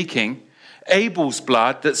speaking, Abel's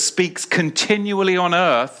blood that speaks continually on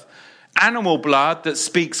earth, animal blood that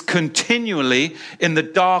speaks continually in the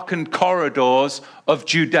darkened corridors of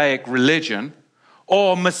Judaic religion,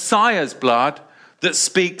 or Messiah's blood that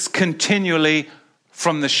speaks continually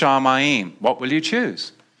from the Shamayim. What will you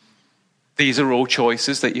choose? These are all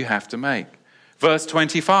choices that you have to make. Verse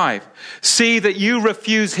 25, see that you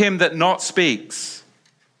refuse him that not speaks.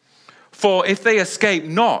 For if they escape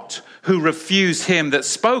not who refuse him that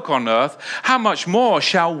spoke on earth, how much more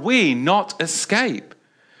shall we not escape?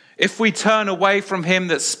 If we turn away from him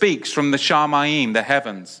that speaks from the Shamayim, the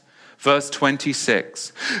heavens. Verse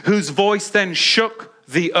 26, whose voice then shook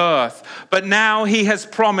the earth, but now he has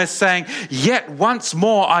promised, saying, yet once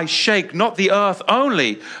more I shake not the earth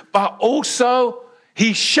only, but also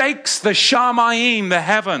he shakes the Shamayim, the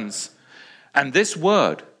heavens. And this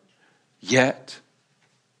word, yet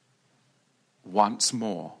once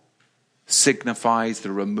more, signifies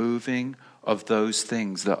the removing of those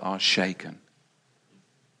things that are shaken.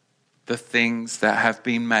 The things that have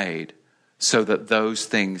been made so that those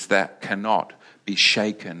things that cannot be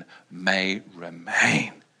shaken may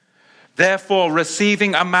remain. Therefore,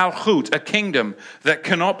 receiving a malchut, a kingdom that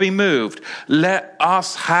cannot be moved, let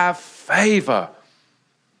us have favor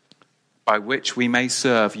by which we may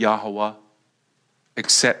serve Yahweh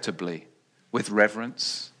acceptably with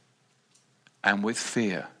reverence and with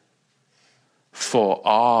fear. For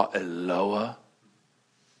our Eloah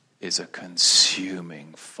is a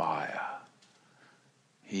consuming fire.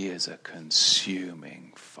 He is a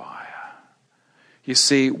consuming fire. You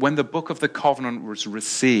see, when the book of the covenant was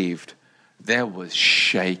received, there was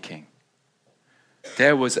shaking.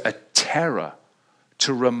 There was a terror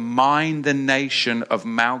to remind the nation of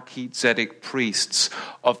Melchizedek priests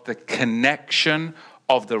of the connection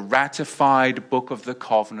of the ratified book of the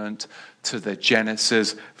covenant to the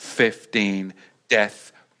Genesis 15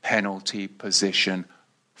 death penalty position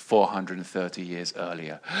 430 years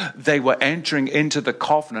earlier. They were entering into the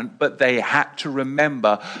covenant, but they had to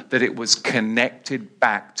remember that it was connected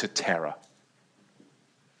back to terror.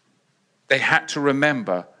 They had to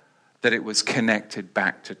remember that it was connected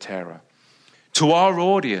back to terror. To our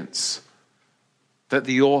audience that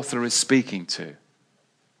the author is speaking to,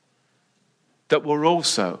 that were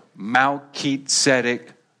also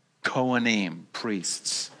Melchizedek Kohanim,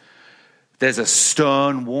 priests, there's a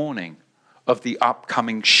stern warning of the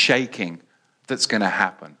upcoming shaking that's going to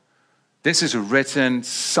happen. This is written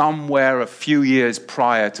somewhere a few years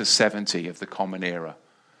prior to 70 of the Common Era.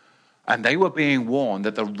 And they were being warned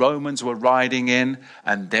that the Romans were riding in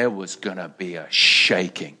and there was going to be a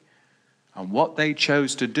shaking. And what they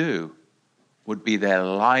chose to do would be their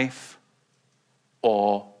life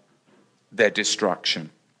or their destruction.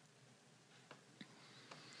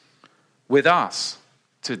 With us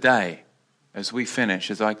today, as we finish,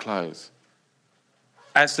 as I close,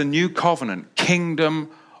 as the new covenant, kingdom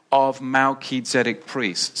of Melchizedek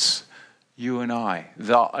priests, you and I,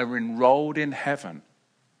 that are enrolled in heaven,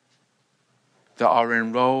 that are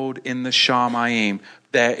enrolled in the Shamayim,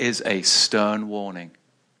 there is a stern warning.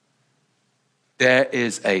 There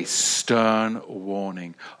is a stern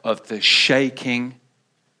warning of the shaking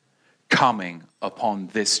coming upon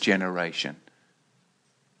this generation.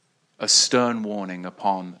 A stern warning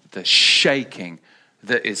upon the shaking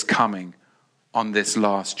that is coming on this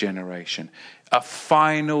last generation. A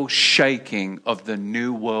final shaking of the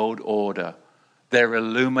New World Order, their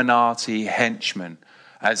Illuminati henchmen,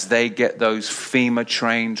 as they get those FEMA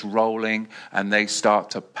trains rolling and they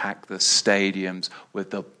start to pack the stadiums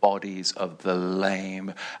with the bodies of the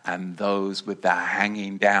lame and those with the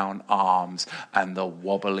hanging down arms and the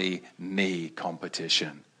wobbly knee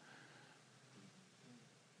competition.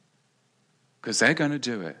 Because they're going to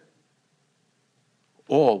do it.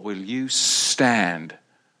 Or will you stand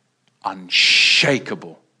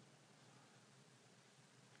unshakable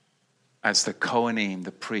as the Kohanim,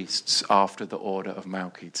 the priests, after the order of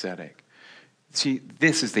Melchizedek? See,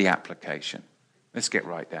 this is the application. Let's get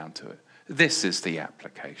right down to it. This is the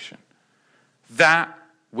application. That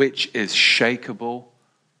which is shakeable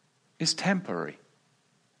is temporary.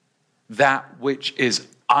 That which is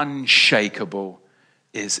unshakable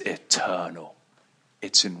is eternal.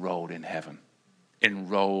 It's enrolled in heaven.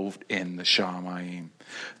 Enrolled in the Shamayim.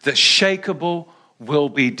 The shakeable will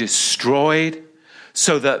be destroyed.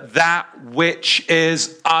 so that that which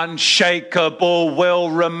is unshakable will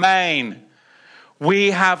remain.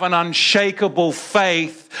 We have an unshakable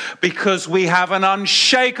faith because we have an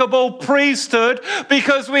unshakable priesthood,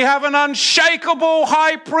 because we have an unshakable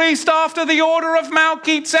high priest after the order of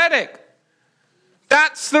Melchizedek.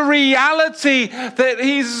 That's the reality that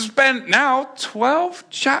he's spent now 12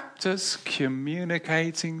 chapters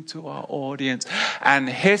communicating to our audience. And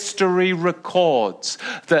history records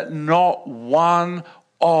that not one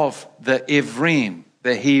of the Ivrim,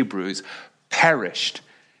 the Hebrews, perished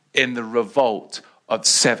in the revolt of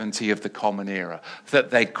 70 of the Common Era.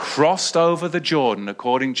 That they crossed over the Jordan,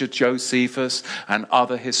 according to Josephus and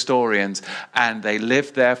other historians, and they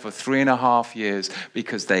lived there for 3.5 years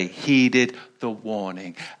because they heeded the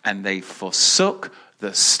warning and they forsook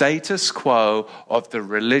the status quo of the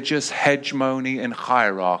religious hegemony and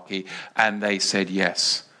hierarchy, and they said,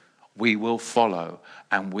 yes, we will follow,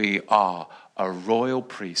 and we are a royal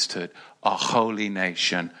priesthood, a holy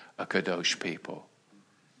nation, a kadosh people.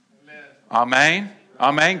 Amen.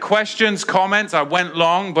 Amen. Questions, comments? I went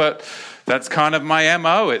long, but that's kind of my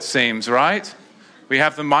MO, it seems, right? We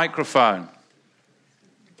have the microphone.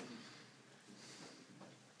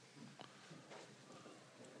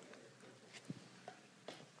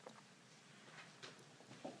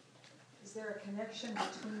 Is there a connection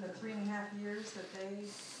between the 3.5 years that they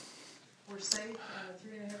were safe and the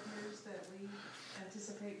 3.5 years that we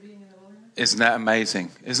anticipate being in the wilderness? Isn't that amazing?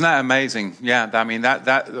 Isn't that amazing? Yeah, I mean, that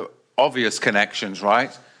obvious connections,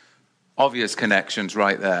 right? Obvious connections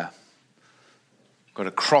right there. Got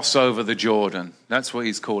to cross over the Jordan. That's what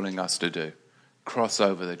he's calling us to do. Cross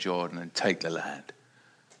over the Jordan and take the land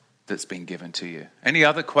that's been given to you. Any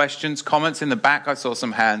other questions, comments in the back? I saw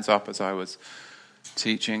some hands up as I was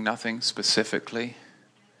teaching. Nothing specifically.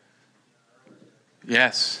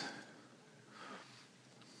 Yes.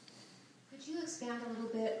 Could you expand a little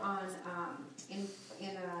bit on in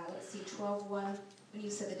 12:1, when you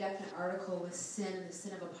said the definite article was sin, the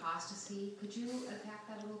sin of apostasy? Could you unpack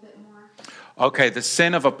that a little bit more? Okay, the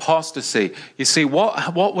sin of apostasy. You see, what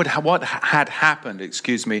had happened,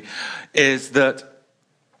 is that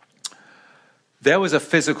there was a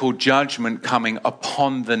physical judgment coming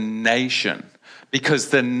upon the nation, because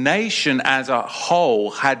the nation as a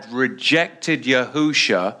whole had rejected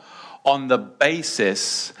Yahusha on the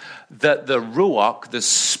basis that the Ruach, the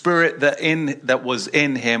spirit that was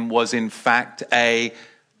in him, was in fact a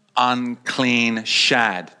unclean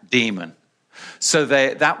shad, demon. So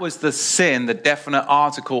that was the sin, the definite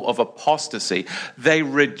article of apostasy. They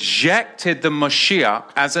rejected the Mashiach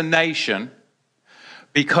as a nation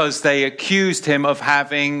because they accused him of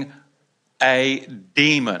having a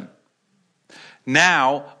demon.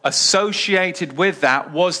 Now, associated with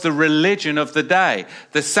that was the religion of the day.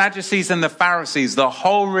 The Sadducees and the Pharisees, the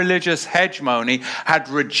whole religious hegemony, had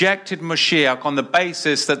rejected Mashiach on the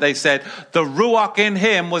basis that they said the Ruach in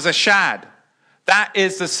him was a shad. That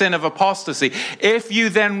is the sin of apostasy. If you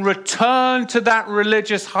then return to that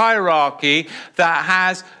religious hierarchy that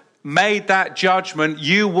has made that judgment,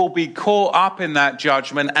 you will be caught up in that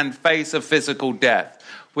judgment and face a physical death,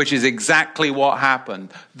 which is exactly what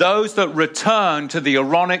happened. Those that returned to the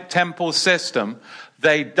Aaronic temple system,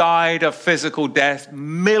 they died a physical death,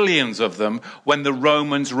 millions of them, when the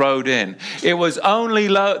Romans rode in. It was only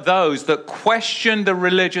those that questioned the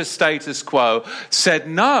religious status quo, said,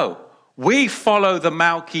 no, we follow the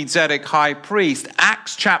Melchizedek high priest.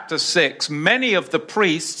 Acts chapter 6, many of the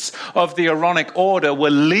priests of the Aaronic order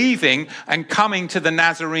were leaving and coming to the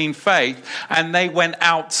Nazarene faith, and they went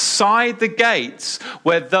outside the gates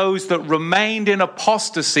where those that remained in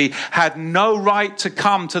apostasy had no right to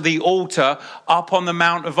come to the altar up on the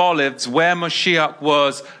Mount of Olives where Mashiach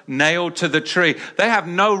was nailed to the tree. They have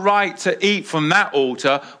no right to eat from that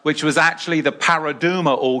altar, which was actually the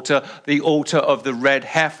Paraduma altar, the altar of the red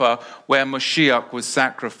heifer, where Mashiach was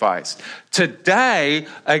sacrificed. Today,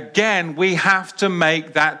 again, we have to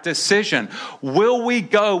make that decision. Will we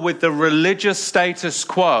go with the religious status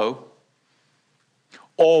quo,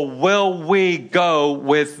 or will we go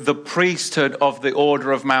with the priesthood of the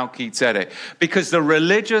order of Melchizedek? Because the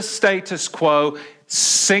religious status quo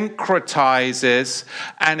syncretizes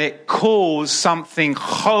and it calls something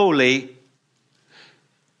holy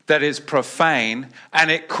that is profane,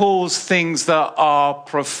 and it calls things that are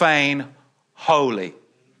profane holy.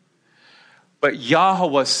 But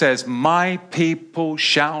Yahweh says, my people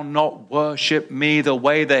shall not worship me the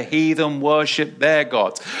way the heathen worship their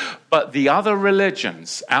gods. But the other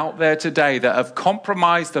religions out there today that have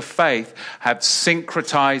compromised the faith have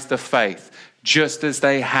syncretized the faith, just as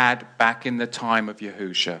they had back in the time of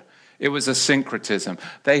Yahusha. It was a syncretism.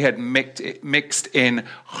 They had mixed in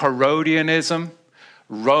Herodianism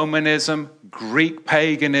Romanism, Greek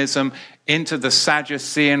paganism, into the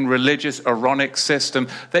Sadducean religious Aaronic system,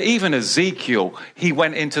 that even Ezekiel, he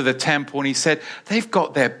went into the temple and he said, they've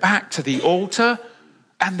got their back to the altar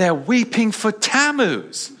and they're weeping for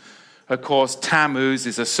Tammuz. Of course, Tammuz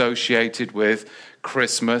is associated with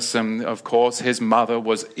Christmas, and of course his mother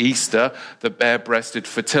was Easter, the bare-breasted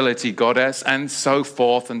fertility goddess, and so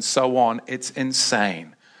forth and so on. It's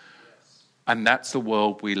insane. And that's the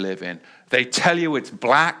world we live in. They tell you it's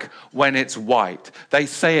black when it's white. They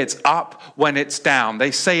say it's up when it's down.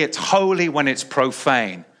 They say it's holy when it's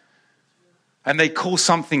profane. And they call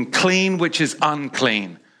something clean which is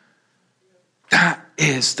unclean. That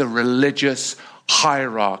is the religious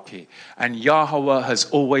hierarchy. And Yahweh has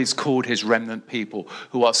always called his remnant people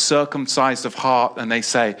who are circumcised of heart, and they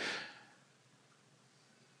say,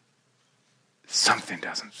 something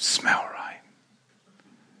doesn't smell right.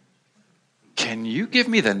 Can you give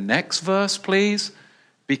me the next verse, please?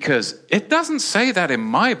 Because it doesn't say that in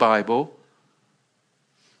my Bible.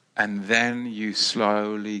 And then you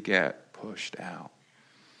slowly get pushed out.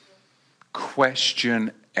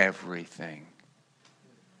 Question everything.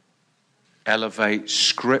 Elevate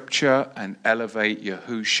scripture and elevate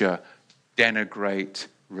Yahusha. Denigrate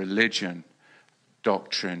religion,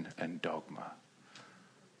 doctrine, and dogma.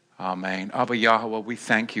 Amen. Abba Yahweh, we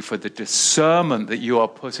thank you for the discernment that you are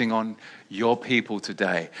putting on your people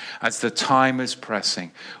today as the time is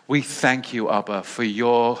pressing. We thank you, Abba, for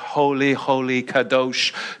your holy, holy,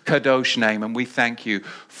 kadosh, kadosh name. And we thank you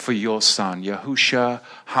for your son, Yahusha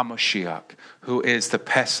HaMashiach, who is the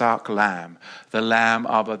Pesach lamb, the lamb,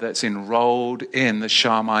 Abba, that's enrolled in the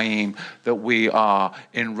Shamayim, that we are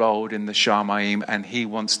enrolled in the Shamayim, and he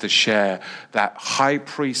wants to share that high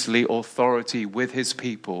priestly authority with his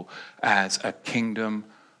people as a kingdom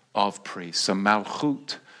of priests, a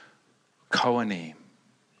Malchut Kohanim.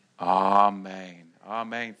 Amen.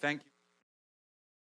 Amen. Thank you.